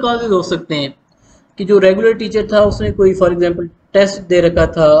मल्टीपल कॉजेज हो सकते हैं कि जो रेगुलर टीचर था उसने कोई फॉर एग्जांपल टेस्ट दे रखा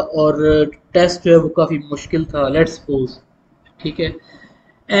था और टेस्ट जो है वो काफ़ी मुश्किल था, लेट्स सपोज, ठीक है,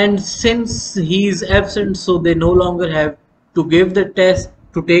 and since he is absent so they no longer have to give the test,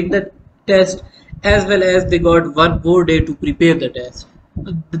 to take the test, as well as they got one more day to prepare the test.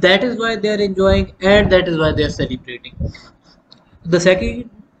 That is why they are enjoying and that is why they are celebrating. The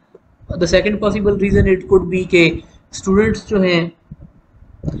second possible reason it could be कि students जो हैं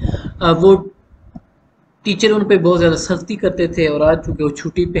वो teacher उन पे बहुत ज़्यादा सख्ती करते थे और आज चूँकि वो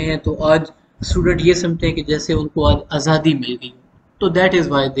छुट्टी पे हैं तो आज स्टूडेंट ये समझते हैं कि जैसे उनको आज आज़ादी मिल गई, तो that is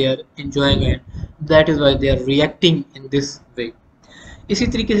why they are enjoying and that is why they are reacting in this way. इसी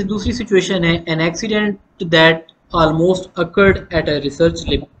तरीके से दूसरी सिचुएशन है, an accident that almost occurred at a research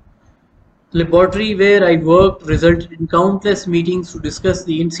laboratory where I worked resulted in countless meetings to discuss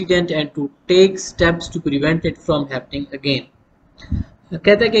the incident and to take steps to prevent it from happening again.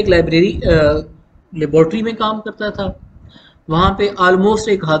 कहता है कि एक library laboratory में काम करता था, वहां पे ऑलमोस्ट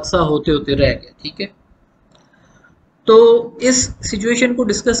एक हादसा होते होते रह गया, ठीक है। तो इस सिचुएशन को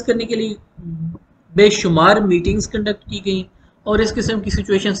डिस्कस करने के लिए बेशुमार मीटिंग्स कंडक्ट की गई और इस किस्म की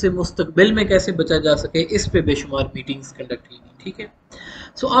सिचुएशन से मुस्तकबिल में कैसे बचा जा सके इस पे बेशुमार मीटिंग्स कंडक्ट की गई, ठीक है।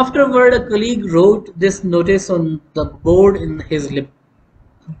 So afterward, a colleague wrote this notice on the board in his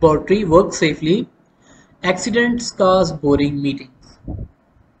laboratory: work safely, accidents cause boring meetings.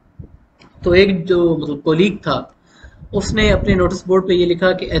 तो एक जो मतलब कोलीग था, उसने अपने नोटिस बोर्ड पे ये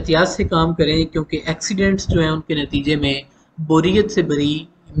लिखा कि एहतियात से काम करें क्योंकि एक्सीडेंट्स जो हैं उनके नतीजे में बोरियत से भरी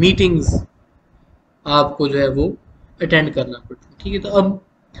मीटिंग्स आपको जो है वो अटेंड करना पड़ता है, ठीक है। तो अब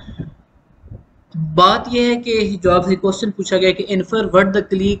बात यह है कि जो आपसे क्वेश्चन पूछा गया कि infer what the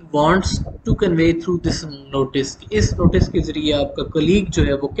colleague wants to convey through this notice, इस नोटिस के जरिए आपका कलीग जो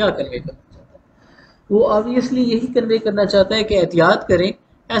है वो क्या कन्वे करना चाहता है। वो ऑब्वियसली यही कन्वे करना चाहता है कि एहतियात करें,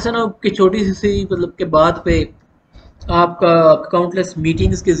 ऐसा ना हो कि छोटी सी मतलब के बात पे आपका काउंटलेस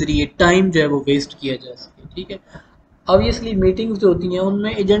मीटिंग्स के जरिए टाइम जो है वो वेस्ट किया जा सके, ठीक है। ऑब्वियसली मीटिंग्स जो होती हैं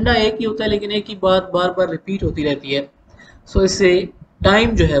उनमें एजेंडा एक ही होता है लेकिन एक ही बात बार बार रिपीट होती रहती है, सो इससे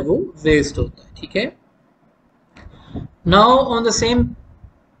टाइम जो है वो वेस्ट होता है, ठीक है। Now on the same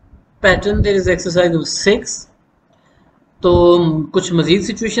pattern there is exercise 6। तो कुछ मजीद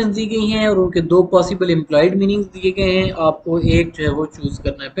सिचुएशंस दी गई हैं और उनके दो पॉसिबल इम्प्लॉयड मीनिंग्स दिए गए हैं, आपको एक जो है वो चूज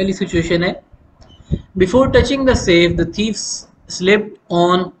करना है। पहली सिचुएशन है, before touching the safe the thief slipped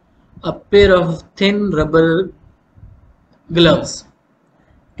on a pair of thin rubber gloves,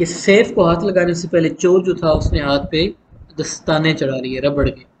 कि सेफ को हाथ लगाने से पहले चोर जो था उसने हाथ पे दस्ताने चढ़ा लिए रबड़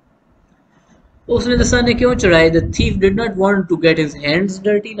के। उसने दस्ताने क्यों चढ़ाए? The thief did not want to get his hands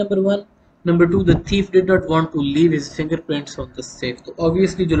dirty, number 1। Number 2, the thief did not want to leave his fingerprints on the safe. तो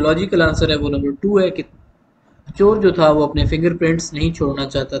ऑब्वियसली जो लॉजिकल आंसर है वो नंबर 2 है कि चोर जो था वो अपने फिंगरप्रिंट्स नहीं छोड़ना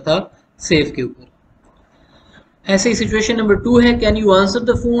चाहता था सेफ के ऊपर। ऐसे ही सिचुएशन नंबर 2 है, can you answer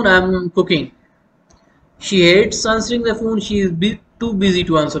the phone, I am cooking. She hates answering the phone, she is too busy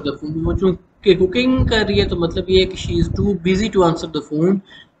to answer the phone. वो चूंकि कुकिंग कर रही है तो मतलब ये है कि she is too busy to answer the phone,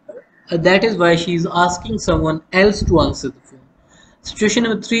 that is why she is asking someone else to answer the phone. Situation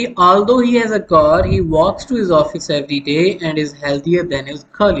number 3, although he has a car, he walks to his office every day and is healthier than his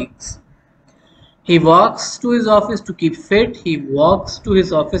colleagues. He walks to his office to keep fit. He walks to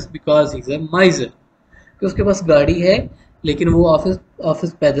his office because he's a miser. कि उसके पास गाड़ी है लेकिन वो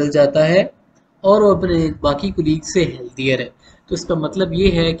office पैदल जाता है और वो अपने बाकी कुलीग से हेल्थियर है। तो इसका मतलब ये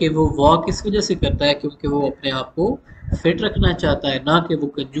है कि वो वॉक इस वजह से करता है क्योंकि वो अपने आप को फिट रखना चाहता है, ना कि वो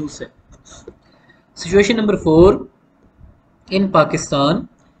कंजूस है। Situation number 4, in Pakistan,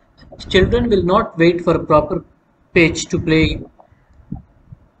 children will not wait for a proper pitch to play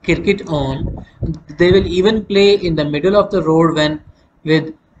cricket on. They will even play in the middle of the road when with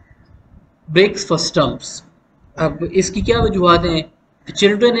bricks for stumps. अब इसकी क्या वजूहत हैं?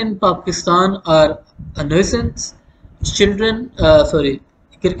 Children in Pakistan are a nuisance.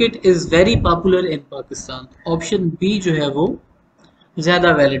 Cricket is very popular in Pakistan. Option B जो है वो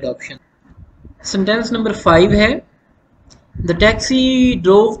ज़्यादा valid option. Sentence number 5 है, the taxi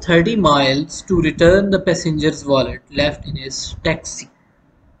drove 30 miles to return the passenger's wallet left in his taxi.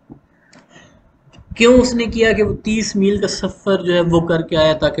 क्यों उसने किया कि वो 30 मील का सफ़र जो है वो करके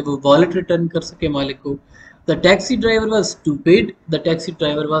आया ताकि वो वॉलेट रिटर्न कर सके मालिक को। The taxi driver was stupid, the taxi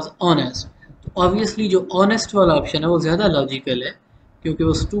driver was honest. तो ऑब्वियसली जो ऑनेस्ट वाला ऑप्शन है वो ज़्यादा लॉजिकल है, क्योंकि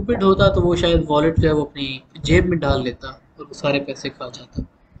वो स्टूपिड होता तो वो शायद वॉलेट जो है वो अपनी जेब में डाल लेता और वो सारे पैसे खा जाता।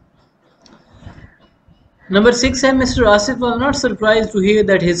 Number 6 है, Mr. Asif was not surprised to hear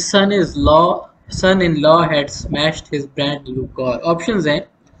that his son-in-law had smashed his brand new car. Options हैं,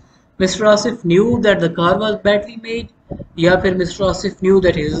 Mr. Asif knew that the car was badly made, या फिर Mr. Asif knew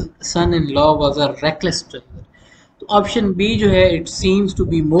that his son-in-law was a reckless driver. तो option B जो है it seems to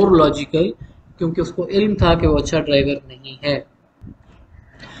be more logical, क्योंकि उसको इल्म था कि वो अच्छा ड्राइवर नहीं है।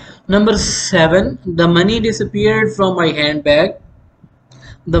 Number 7, the money disappeared from my handbag.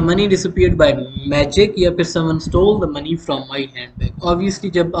 The money disappeared by magic, या फिर someone stole the money from my handbag. Obviously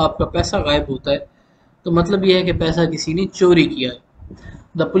जब आपका पैसा गायब होता है तो मतलब यह है कि पैसा किसी ने चोरी किया है।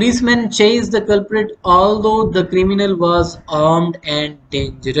 The policeman chased the culprit although the criminal was armed and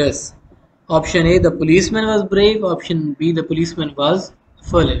dangerous. Option A, the policeman was brave. Option B, the policeman was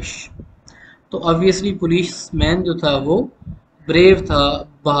foolish. तो ऑब्वियसली पुलिस मैन जो था वो ब्रेव था,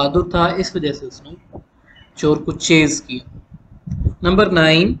 बहादुर था, इस वजह से उसने चोर को चेज किया। Number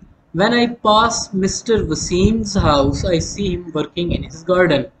 9, when I pass mister Waseem's house I see him working in his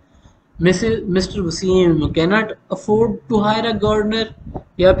garden. Mister Wasim cannot afford to hire a gardener,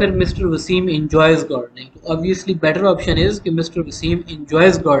 या फिर मिस्टर वसीम enjoys गार्डनिंग। तो ऑब्वियसली बेटर ऑप्शन इज कि मिस्टर वसीम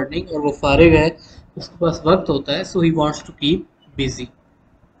enjoys गार्डनिंग और वो फारिग है, उसके पास वक्त होता है, सो he wants to keep busy.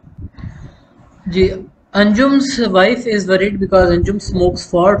 Ji, अंजुम्स wife is worried because Anjum smokes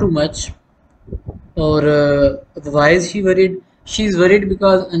far too much, or why is she worried? She is worried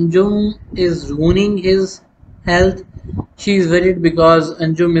because Anjum is ruining his health. She is worried because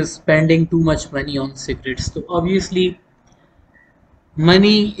Anjum is spending too much money on cigarettes. So obviously,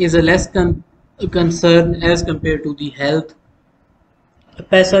 money is a less concern as compared to the health.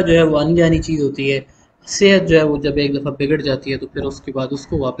 पैसा जो है वो आनी जानी चीज़ होती है, सेहत जो है वो जब एक दफ़ा बिगड़ जाती है तो फिर उसके बाद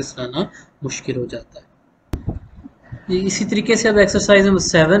उसको वापस लाना मुश्किल हो जाता है। इसी तरीके से अब एक्सरसाइज नंबर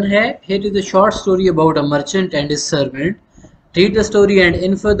 7 है। Here is a short story about a merchant and his servant. Read the story and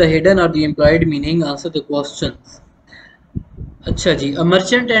infer the hidden और the employed meaning, answer the questions. अच्छा जी, a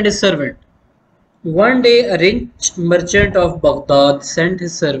merchant and his servant. One day a rich merchant of Baghdad sent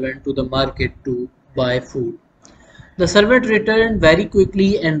his servant to the market to buy food. The servant returned very quickly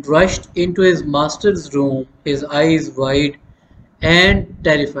and rushed into his master's room, his eyes wide and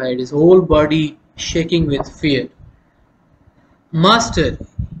terrified, his whole body shaking with fear. Master,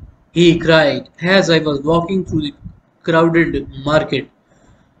 he cried as I was walking through the crowded market.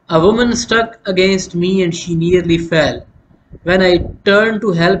 A woman struck against me and she nearly fell. When I turned to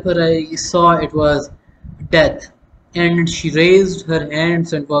help her, I saw it was death, and she raised her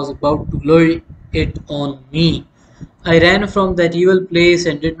hands and was about to lay it on me. I ran from that evil place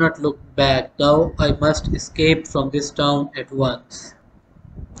and did not look back. Now I must escape from this town at once.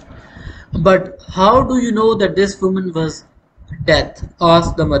 But how do you know that this woman was Death?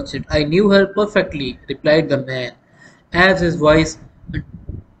 Asked the merchant. I knew her perfectly, replied the man, as his voice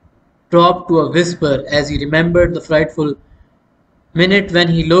dropped to a whisper as he remembered the frightful minute when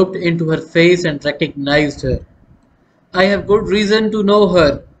he looked into her face and recognized her. I have good reason to know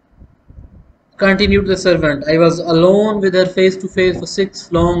her, continued the servant. I was alone with her face to face for 6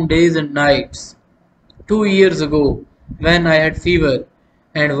 long days and nights. 2 years ago, when I had fever,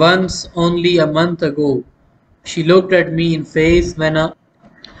 and once only a month ago, she looked at me in face when a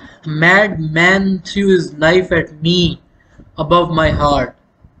madman threw his knife at me above my heart.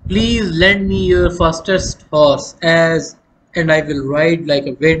 Please lend me your fastest horse, and I will ride like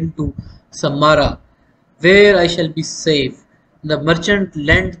a wind to Samara, where I shall be safe. The merchant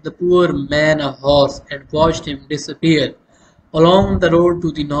lent the poor man a horse and watched him disappear along the road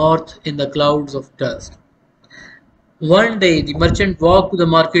to the north in the clouds of dust. One day the merchant walked to the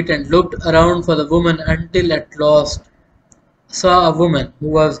market and looked around for the woman until at last saw a woman who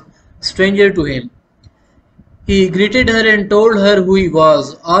was a stranger to him. He greeted her and told her who he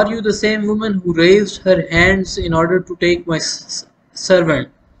was. Are you the same woman who raised her hands in order to take my servant?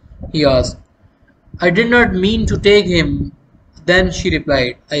 He asked. I did not mean to take him, then she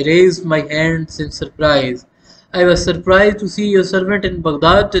replied. I raised my hands in surprise. I was surprised to see your servant in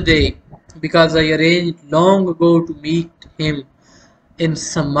Baghdad today, because I arranged long ago to meet him in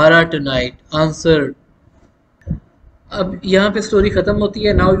Samara tonight. Answered. अब यहाँ पे story खत्म होती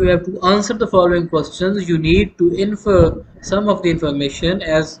है. Now you have to answer the following questions. You need to infer some of the information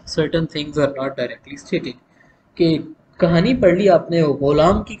as certain things are not directly stated. कि कहानी पढ़ ली आपने, वो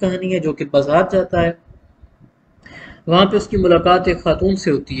गुलाम की कहानी है जो कि बाजार जाता है, वहाँ पे उसकी मुलाकात एक खातून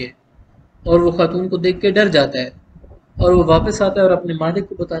से होती है और वो खातून को देख के डर जाता है और वो वापस आता है और अपने मालिक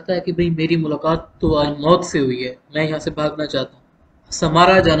को बताता है कि भाई मेरी मुलाकात तो आज मौत से हुई है, मैं यहाँ से भागना चाहता हूँ,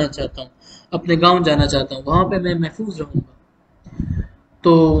 समारा जाना चाहता हूँ, अपने गांव जाना चाहता हूँ, वहाँ पे मैं महफूज रहूँगा.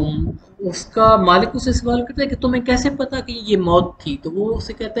 तो उसका मालिक उससे सवाल करता है कि तुम्हें कैसे पता कि ये मौत थी. तो वो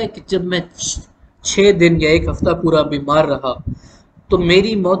उसे कहता है कि जब मैं 6 दिन या 1 हफ्ता पूरा बीमार रहा तो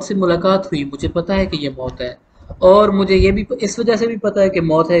मेरी मौत से मुलाकात हुई, मुझे पता है कि ये मौत है. और मुझे ये भी इस वजह से भी पता है कि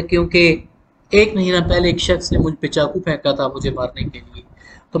मौत है क्योंकि 1 महीना पहले एक शख्स ने मुझ पे चाकू फेंका था मुझे मारने के लिए,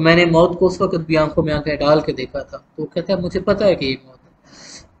 तो मैंने मौत को उस वक्त भी आंखों में आंखें डाल के देखा था. तो वो कहता है मुझे पता है कि ये मौत है.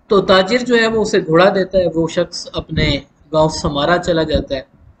 तो ताजिर जो है वो उसे घुड़ा देता है, वो शख्स अपने गांव समारा चला जाता है.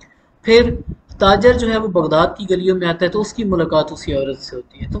 फिर ताजर जो है वो बगदाद की गलियों में आता है तो उसकी मुलाकात उसी औरत से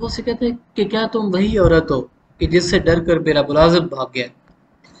होती है. तो वो उसे कहते हैं कि क्या तुम वही औरत हो कि जिससे डर कर मेरा मुलाजिम भाग गया.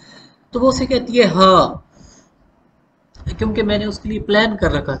 तो वो उसे कहती है हाँ, क्योंकि मैंने उसके लिए प्लान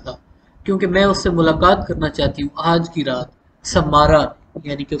कर रखा था, क्योंकि मैं उससे मुलाकात करना चाहती हूँ आज की रात समारा,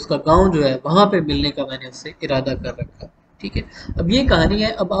 यानी कि उसका गांव जो है वहां पे मिलने का मैंने उससे इरादा कर रखा. ठीक है, अब ये कहानी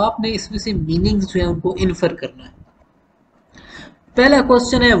है, अब आपने इसमें से मीनिंग्स जो है उनको इन्फर करना है। पहला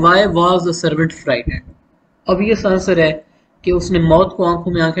क्वेश्चन है why was the servant frightened. अब ये आंसर है कि उसने मौत को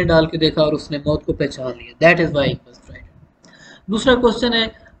आंखों में आंखें डाल के देखा और उसने मौत को पहचान लिया, that is why he was frightened. दूसरा क्वेश्चन है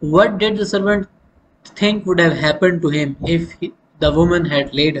what did the servant think would have happened to him if the woman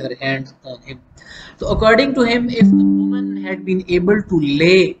had laid her hands on him. So, according to him, if the woman had been able to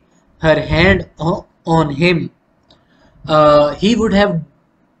lay her hand on him, he would have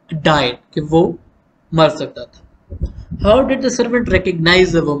died. कि वो मर सकता था. How did the servant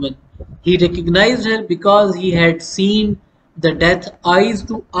recognize the woman? He recognized her because he had seen the death eyes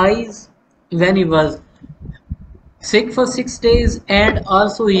to eyes when he was sick for 6 days, and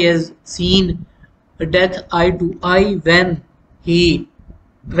also he has seen death eye to eye when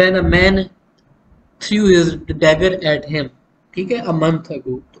a man threw his dagger at him, ठीक है, a month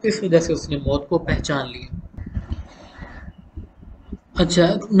ago। तो इस वजह से उसने मौत को पहचान लिया। अच्छा,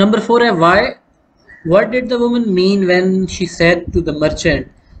 नंबर 4 है why what did the woman mean when she said to the merchant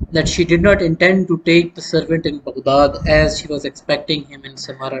that she did not intend to take the servant in Baghdad as she was expecting him in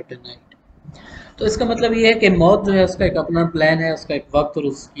Samara tonight। तो इसका मतलब ये है कि मौत जो है उसका एक अपना प्लान है, उसका एक वक्त और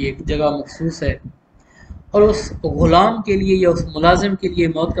उसकी एक जगह मखसूस है, और उस गुलाम के लिए या उस मुलाजिम के लिए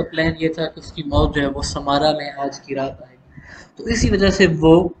मौत का प्लान ये था कि उसकी मौत जो है वो समारा में आज की रात आएगी। तो इसी वजह से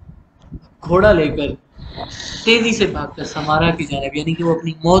वो घोड़ा लेकर तेजी से भागकर समारा की जानिब, यानी कि वो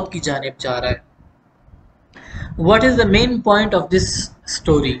अपनी मौत की जानिब जा रहा है। What is the main point of this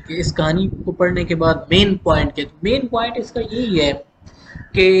story, कि इस कहानी को पढ़ने के बाद मेन पॉइंट के, मेन पॉइंट इसका यही है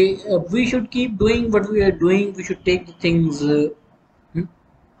कि we should keep doing what we are doing, we should take the things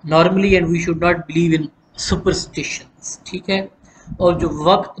normally and we should not believe in superstitions, ठीक है। और जो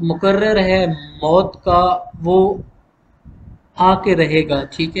वक्त मुकर्रर है मौत का वो आके रहेगा,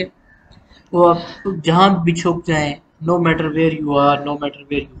 ठीक है। वो आप जहाँ भी छुप जाएं, no matter where you are, no matter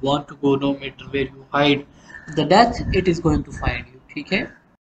where you want to go, no matter where you hide, the death it is going to find you, ठीक है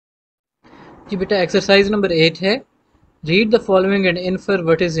जी। बेटा एक्सरसाइज नंबर 8 है read the following and infer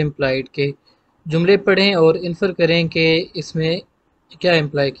what is implied, के जुमले पढ़ें और infer करें कि इसमें क्या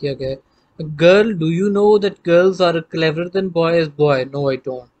इम्प्लाई किया गया है। Girl, do you know that girls are clever than boys? Boy, no I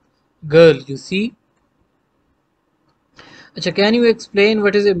don't. Girl, you see. अच्छा, can you explain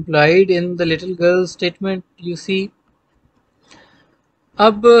what is implied in the little girl statement? You see.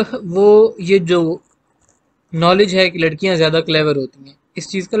 अब वो ये जो knowledge है कि लड़कियां ज़्यादा clever होती हैं, इस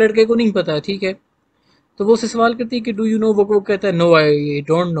चीज़ का लड़के को नहीं पता, ठीक है। तो वो उससे सवाल करती है कि डू यू नो, वो कहता है नो आई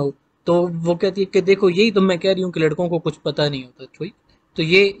डोंट नो। तो वो कहती है कि देखो यही तो मैं कह रही हूँ कि लड़कों को कुछ पता नहीं होता, ठीक। तो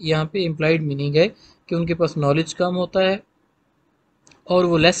ये यहाँ पे इम्प्लाइड मीनिंग है कि उनके पास नॉलेज कम होता है और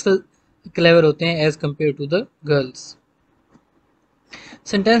वो लेस क्लेवर होते हैं as compare to the girls.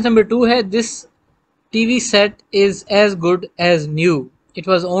 Sentence number 2 है this TV set is as good as new, it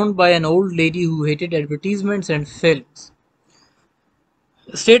was owned by an old lady who hated advertisements and films.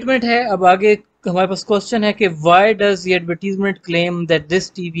 Statement है, अब आगे हमारे पास क्वेश्चन है कि why does the advertisement claim that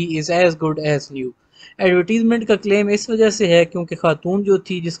this TV is as good as new. Advertisement का claim इस वजह से है क्योंकि खातून जो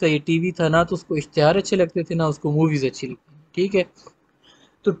थी जिसका ये टीवी था ना तो उसको इश्तिहार अच्छे लगते थे ना उसको मूवीज अच्छी लगती थी, ठीक है।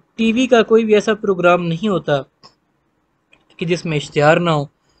 तो टीवी का कोई भी ऐसा प्रोग्राम नहीं होता कि जिसमें इश्तिहार ना हो,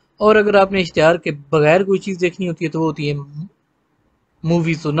 और अगर आपने इश्तिहार के बगैर कोई चीज़ देखनी होती है तो वो होती है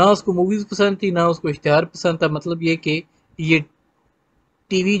मूवीज। तो ना उसको मूवीज पसंद थी ना उसको इश्तिहार पसंद था, मतलब ये कि ये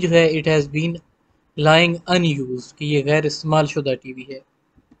टीवी जो है it has been lying unused, कि ये गैर इस्तेमाल शुदा टीवी है।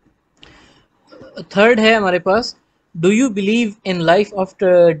 थर्ड है हमारे पास do you believe in life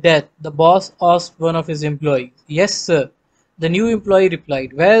after death, the boss asked one of his employees. Yes sir, the new employ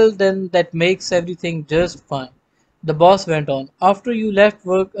replied, well then that makes everything just fine. The boss went on, after you left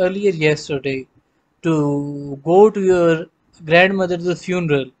work earlier yesterday to go to your grandmother's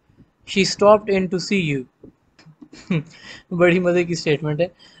funeral, she stopped in to see you। बड़ी मजे की statement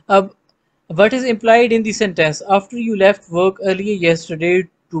है। अब what is implied in the sentence after you left work earlier yesterday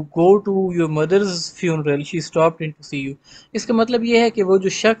to go to your mother's funeral she stopped in to see you। इसका मतलब ये है कि वो जो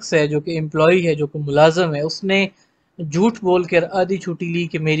शख्स है जो कि एम्प्लॉय है जो कि मुलाजम है उसने झूठ बोल कर आधी छुट्टी ली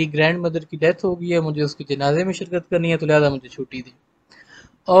कि मेरी ग्रैंड मदर की डेथ हो गई है, मुझे उसके जनाजे में शिरकत करनी है तो लिहाजा मुझे छुट्टी दी।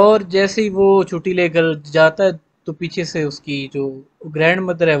 और जैसे ही वो छुट्टी लेकर जाता है तो पीछे से उसकी जो ग्रैंड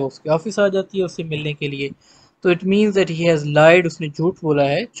मदर है वो उसके ऑफिस आ जाती है उससे मिलने के लिए। तो it means that he has लाइड, उसने झूठ बोला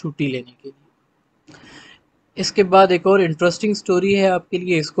है छुट्टी लेने के लिए। इसके बाद एक और इंटरेस्टिंग स्टोरी है आपके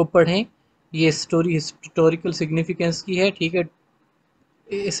लिए, इसको पढ़ें। ये स्टोरी हिस्टोरिकल सिग्निफिकेंस की है, ठीक है।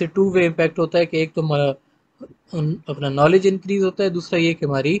 इससे टू वे इम्पैक्ट होता है कि एक तो हमारा अपना नॉलेज इंक्रीज होता है, दूसरा ये कि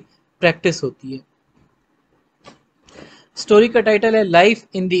हमारी प्रैक्टिस होती है। स्टोरी का टाइटल है life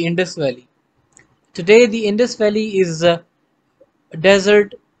in the Indus valley. Today the Indus valley is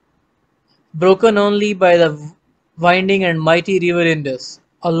desert broken only by the winding and mighty river Indus.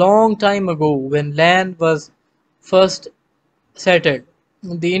 A long time ago, when land was first settled,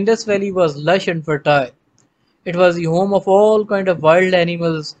 the Indus Valley was lush and fertile. It was the home of all kind of wild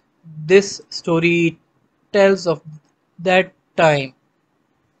animals. This story tells of that time,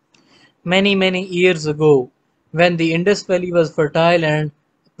 many, many years ago, when the Indus Valley was fertile and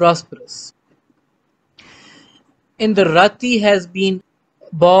prosperous. Indrati has been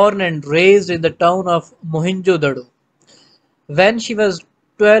born and raised in the town of Mohenjo-daro. When she was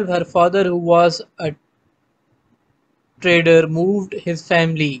 12, her father, who was a trader, moved his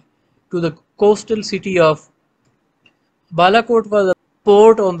family to the coastal city of Balakot was a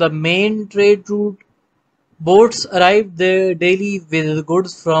port on the main trade route. Boats arrived there daily with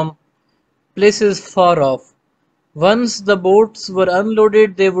goods from places far off. Once the boats were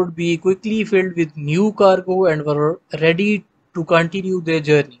unloaded, they would be quickly filled with new cargo and were ready to continue their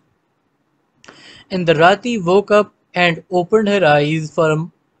journey. Indrati woke up and opened her eyes. For a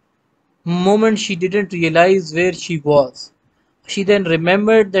moment she didn't realize where she was. She then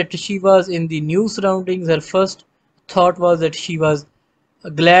remembered that she was in the new surroundings. Her first thought was that she was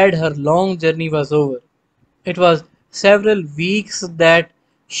glad her long journey was over. It was several weeks that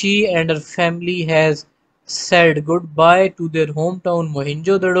she and her family has said goodbye to their hometown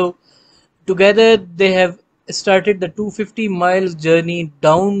Mohenjo-daro. Together they have started the 250 miles journey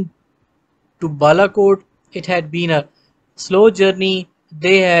down to Balakot. It had been a slow journey.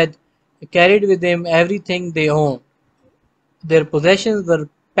 They had carried with them everything they owned. Their possessions were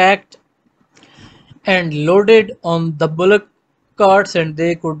packed and loaded on the bullock carts, and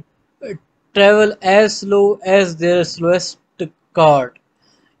they could travel as slow as their slowest cart.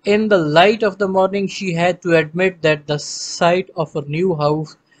 In the light of the morning, she had to admit that the sight of her new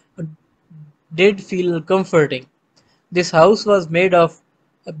house did feel comforting. This house was made of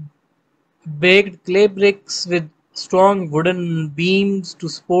baked clay bricks with strong wooden beams to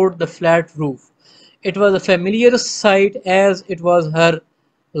support the flat roof. It was a familiar sight as it was her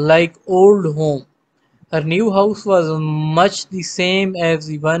like old home. Her new house was much the same as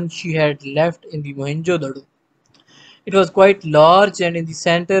the one she had left in the Mohenjo-daro. It was quite large, and in the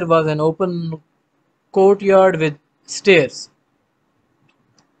center was an open courtyard with stairs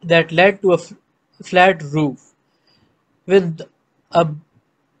that led to a flat roof. With a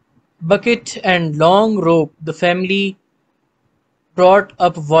bucket and long rope, the family brought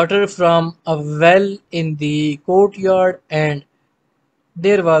up water from a well in the courtyard, and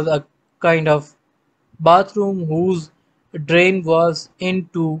there was a kind of bathroom whose drain was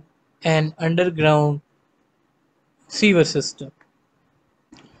into an underground sewer system.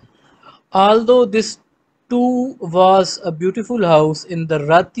 Although this too was a beautiful house,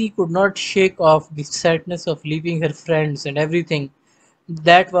 Indrati could not shake off the sadness of leaving her friends and everything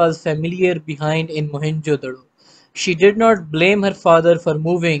that was familiar behind in Mohenjo-daro. She did not blame her father for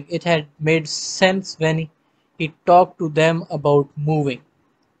moving. It had made sense when he talked to them about moving.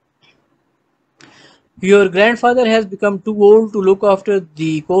 Your grandfather has become too old to look after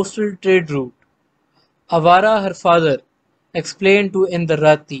the coastal trade route. Avara, her father, explained to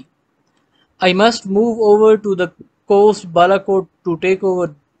Indrati. I must move over to the coast Balakot to take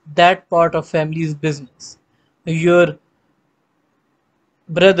over that part of family's business. Your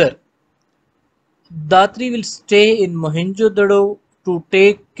brother Datri will stay in Mohenjo-daro to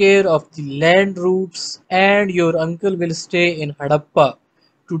take care of the land routes, and your uncle will stay in Hadappa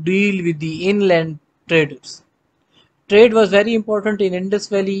to deal with the inland traders. Trade was very important in Indus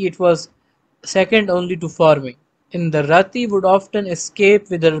Valley. It was second only to farming. Indrati would often escape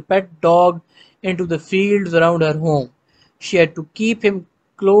with her pet dog into the fields around her home. She had to keep him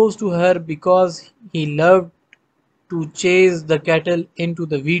close to her because he loved to chase the cattle into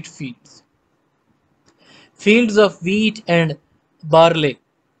the wheat fields. Fields of wheat and barley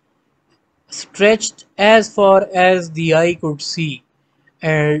stretched as far as the eye could see,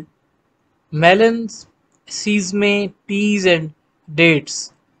 and melons, sesame, peas, and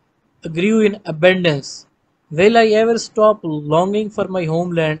dates grew in abundance. Will I ever stop longing for my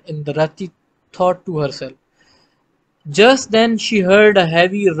homeland? Indrati thought to herself. Just then she heard a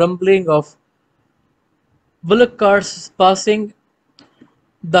heavy rumbling of bullock carts passing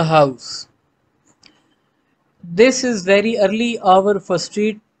the house. This is very early hour for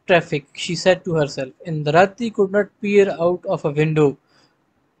street traffic, she said to herself. Indrati could not peer out of a window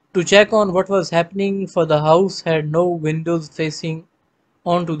to check on what was happening, for the house had no windows facing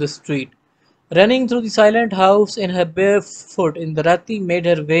onto the street. Running through the silent house in her bare foot, Indrati made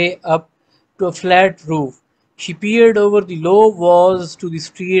her way up to a flat roof. She peered over the low walls to the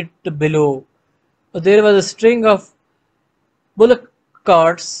street below. There was a string of bullock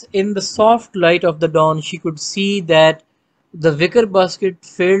carts. In the soft light of the dawn, she could see that the wicker basket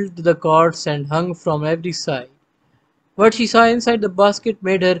filled the carts and hung from every side. What she saw inside the basket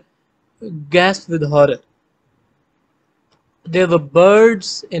made her gasp with horror. There were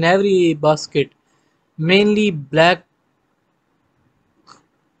birds in every basket, mainly black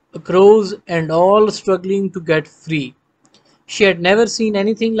crows, and all struggling to get free. She had never seen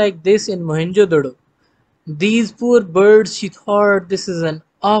anything like this in Mohenjo-daro. These poor birds, she thought, this is an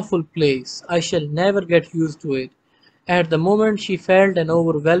awful place. I shall never get used to it. At the moment, she felt an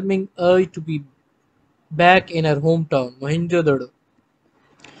overwhelming urge to be back in her hometown, Mohenjo-daro.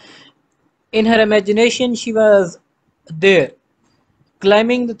 In her imagination, she was there,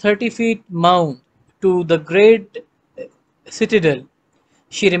 climbing the 30 feet mound to the great citadel.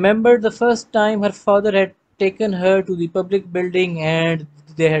 She remembered the first time her father had taken her to the public building and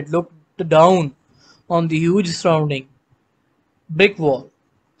they had looked down on the huge surrounding brick wall.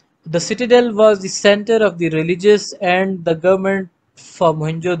 The citadel was the center of the religious and the government for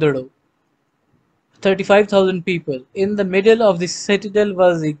Mohenjo-daro. 35,000 people. In the middle of the citadel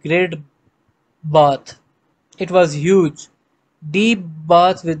was a great bath. It was huge, deep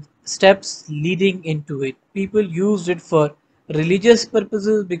bath with steps leading into it. People used it for religious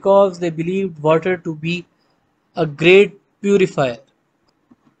purposes because they believed water to be a great purifier.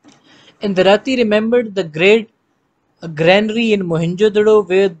 Indrati remembered the great granary in Mohenjo-daro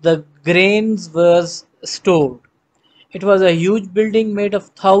where the grains was stored. It was a huge building made of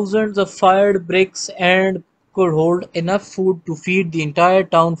thousands of fired bricks and could hold enough food to feed the entire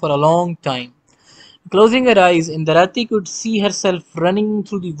town for a long time. Closing her eyes, Indarati could see herself running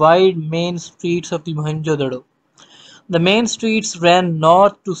through the wide main streets of the Mohenjo-daro. The main streets ran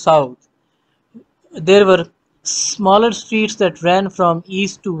north to south. There were smaller streets that ran from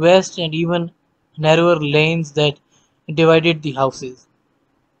east to west and even narrower lanes that divided the houses.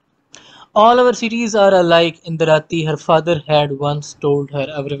 All our cities are alike, Indarati, her father had once told her.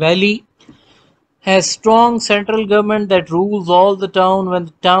 Our valley has strong central government that rules all the town. When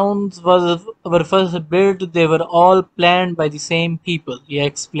the towns were first built, they were all planned by the same people, he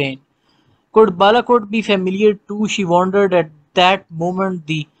explained. Could Balakot be familiar too? She wondered. At that moment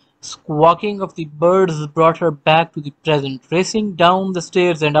the squawking of the birds brought her back to the present. Racing down the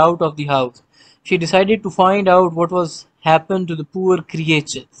stairs and out of the house, she decided to find out what was happened to the poor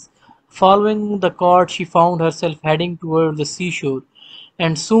creatures. Following the cart, she found herself heading toward the seashore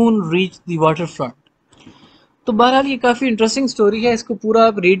and soon reached the waterfront. तो बहरहाल ये काफ़ी interesting story है, इसको पूरा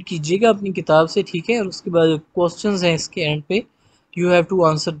आप read कीजिएगा अपनी किताब से, ठीक है। और उसके बाद क्वेश्चंस हैं इसके एंड पे, you have to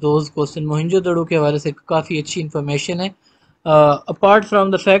answer those question. Mohenjo Daro के हवाले से काफ़ी अच्छी इन्फॉर्मेशन है, अपार्ट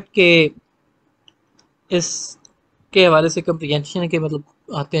फ्रॉम द फैक्ट के इसके हवाले से कंप्रीहेंशन के मतलब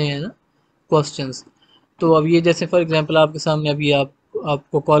आते हैं ना क्वेश्चंस। तो अब ये जैसे फॉर एग्जांपल आपके सामने अभी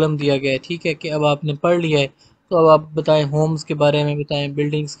आपको कॉलम दिया गया है, ठीक है, कि अब आपने पढ़ लिया है, तो अब आप बताएं होम्स के बारे में बताएं,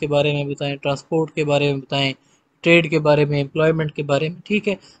 बिल्डिंग्स के बारे में बताएं, ट्रांसपोर्ट के बारे में बताएं, ट्रेड के बारे में, एम्प्लॉयमेंट के बारे में, ठीक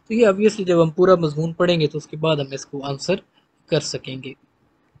है। तो ये ऑब्वियसली जब हम पूरा मजमून पढ़ेंगे तो उसके बाद हम इसको आंसर कर सकेंगे।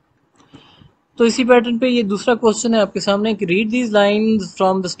 तो इसी पैटर्न पे ये दूसरा क्वेश्चन है आपके सामने कि read these lines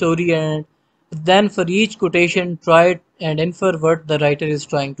from the story and then for each quotation try and infer what the writer is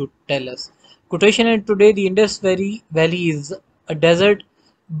trying to tell us. Quotation: and today the Indus Valley is a desert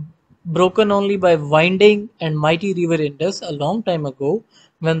broken only by winding and mighty river Indus. A long time ago,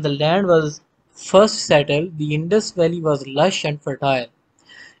 when the land was first settled, the Indus Valley was lush and fertile.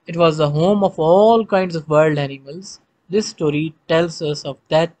 It was the home of all kinds of wild animals. This story tells us of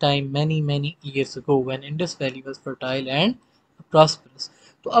that time many years ago when Indus Valley was fertile and prosperous.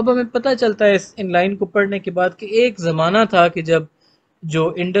 तो अब हमें पता चलता है in line को पढ़ने के बाद कि एक ज़माना था कि जब जो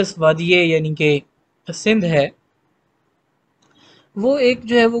इंडस वादी है यानी कि सिंध है वो एक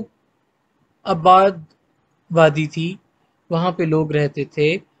जो है वो आबाद वादी थी, वहाँ पे लोग रहते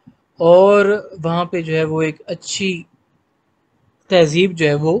थे और वहाँ पे जो है वो एक अच्छी तहजीब जो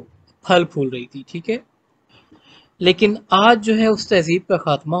है वो फल फूल रही थी, ठीक है। लेकिन आज जो है उस तहजीब का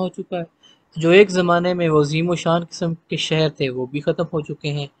ख़ात्मा हो चुका है। जो एक ज़माने में वो अज़ीम व शान किस्म के शहर थे वो भी ख़त्म हो चुके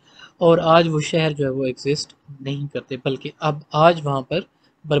हैं और आज वो शहर जो है वो एग्जिस्ट नहीं करते, बल्कि अब आज वहाँ पर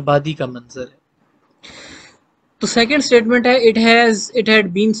बर्बादी का मंजर है। तो सेकंड स्टेटमेंट है it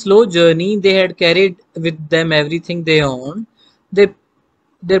had been slow journey, they had carried with them everything they own, they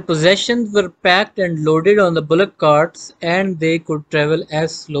their possessions were packed and loaded on the bullock carts and they could travel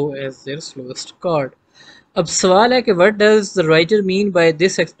as slow as their slowest cart. अब सवाल है कि what does the writer mean by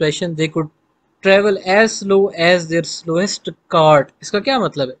this expression they could travel as slow as their slowest cart? इसका क्या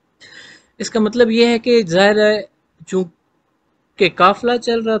मतलब है? इसका मतलब ये है कि ज़ाहिर है चूँकि काफिला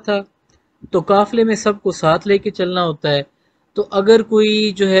चल रहा था तो काफिले में सबको साथ लेके चलना होता है, तो अगर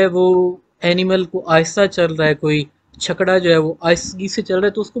कोई जो है वो एनिमल को आहिस्ता चल रहा है, कोई छकड़ा जो है वो आहिस्ता से चल रहा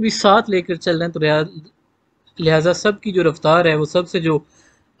है, तो उसको भी साथ लेकर चल रहे हैं, तो लिहाजा सबकी जो रफ्तार है वो सबसे जो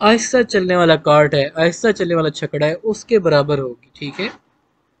आहिस्ता चलने वाला कार्ट है, आहिस्ता चलने वाला छकड़ा है, उसके बराबर होगी। ठीक है,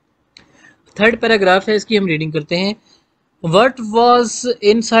 थर्ड पैराग्राफ है, इसकी हम रीडिंग करते हैं। What was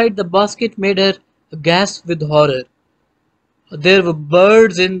inside the basket made her gasp with horror. There were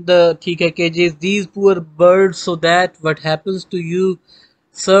birds in the ठीक है cages. These poor birds. So that what happens to you,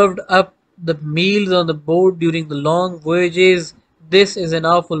 served up the meals on the boat during the long voyages. This is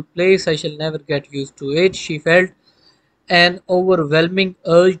an awful place. I shall never get used to it. She felt an overwhelming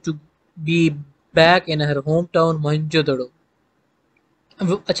urge to be back in her hometown Mohenjo-daro.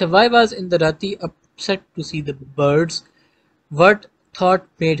 अच्छा, why was Indrati upset to see the birds? What thought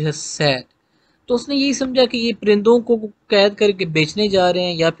made her sad? तो उसने यही समझा कि ये परिंदों को कैद करके बेचने जा रहे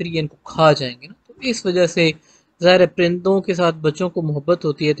हैं या फिर ये इनको खा जाएंगे ना, तो इस वजह से ज़ाहिर है परिंदों के साथ बच्चों को मोहब्बत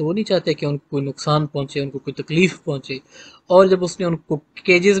होती है, तो वो नहीं चाहते कि उनको कोई नुकसान पहुंचे, उनको कोई तकलीफ पहुंचे। और जब उसने उनको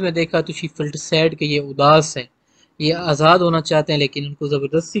केजेस में देखा तो शी फेल्ट सैड कि ये उदास हैं, ये आज़ाद होना चाहते हैं, लेकिन उनको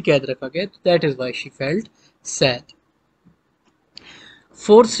ज़बरदस्ती कैद रखा गया, तो that is why she felt sad.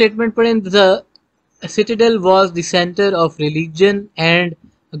 Fourth statement पढ़ें। The citadel was the center of religion and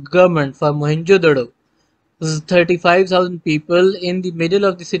government for Mohenjo-daro. 35,000 people. In the middle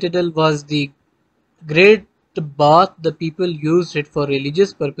of the citadel was the great bath. The people used it for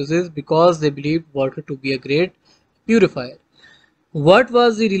religious purposes because they believed water to be a great purifier. What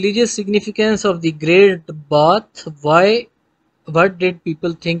was the religious significance of the great bath? Why? What did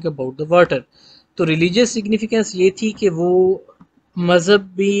people think about the water? तो religious significance ये थी कि वो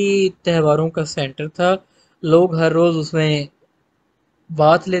मजहबी त्योहारों का centre था। लोग हर रोज़ उसमें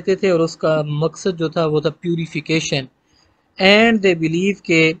बात लेते थे और उसका मकसद जो था वो था प्यूरिफिकेशन, एंड दे बिलीव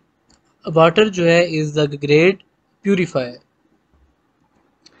के वाटर जो है इज़ द ग्रेट प्यूरिफायर।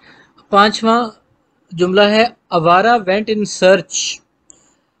 पांचवा जुमला है, अवारा went in search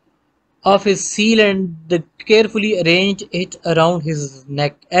of his seal and carefully arranged it around his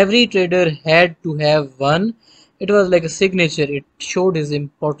neck. Every trader had to have one. It was like a signature. It showed his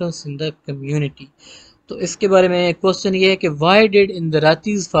importance in the community. तो इसके बारे में question ये है कि why did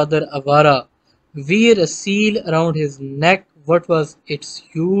Indrati's father Avara wear a seal around his neck? What was its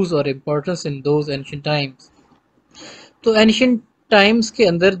use or importance in those ancient times? तो ancient times के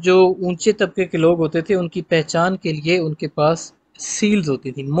अंदर जो ऊंचे तबके के लोग होते थे, उनकी पहचान के लिए उनके पास सील्स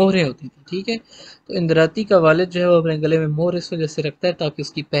होती थी, मोहरें होती थी। ठीक है, तो इंदिराती का वालिद जो है वो अपने गले में मोहर इस वजह से रखता है ताकि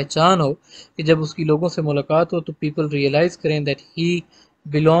उसकी पहचान हो, कि जब उसकी लोगों से मुलाकात हो तो पीपल रियलाइज़ करें that he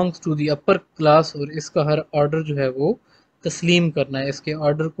belongs to the upper class, और इसका हर ऑर्डर जो है वो तस्लीम करना है, इसके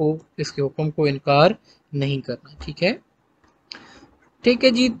ऑर्डर को, इसके हुक्म को इनकार नहीं करना। ठीक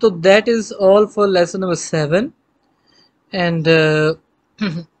है जी, तो that is all for lesson number 7, and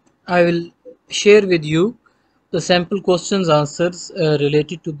I will share with you the sample questions answers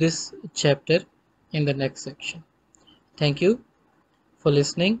related to this chapter in the next section. Thank you for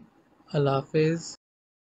listening. Allah Hafiz.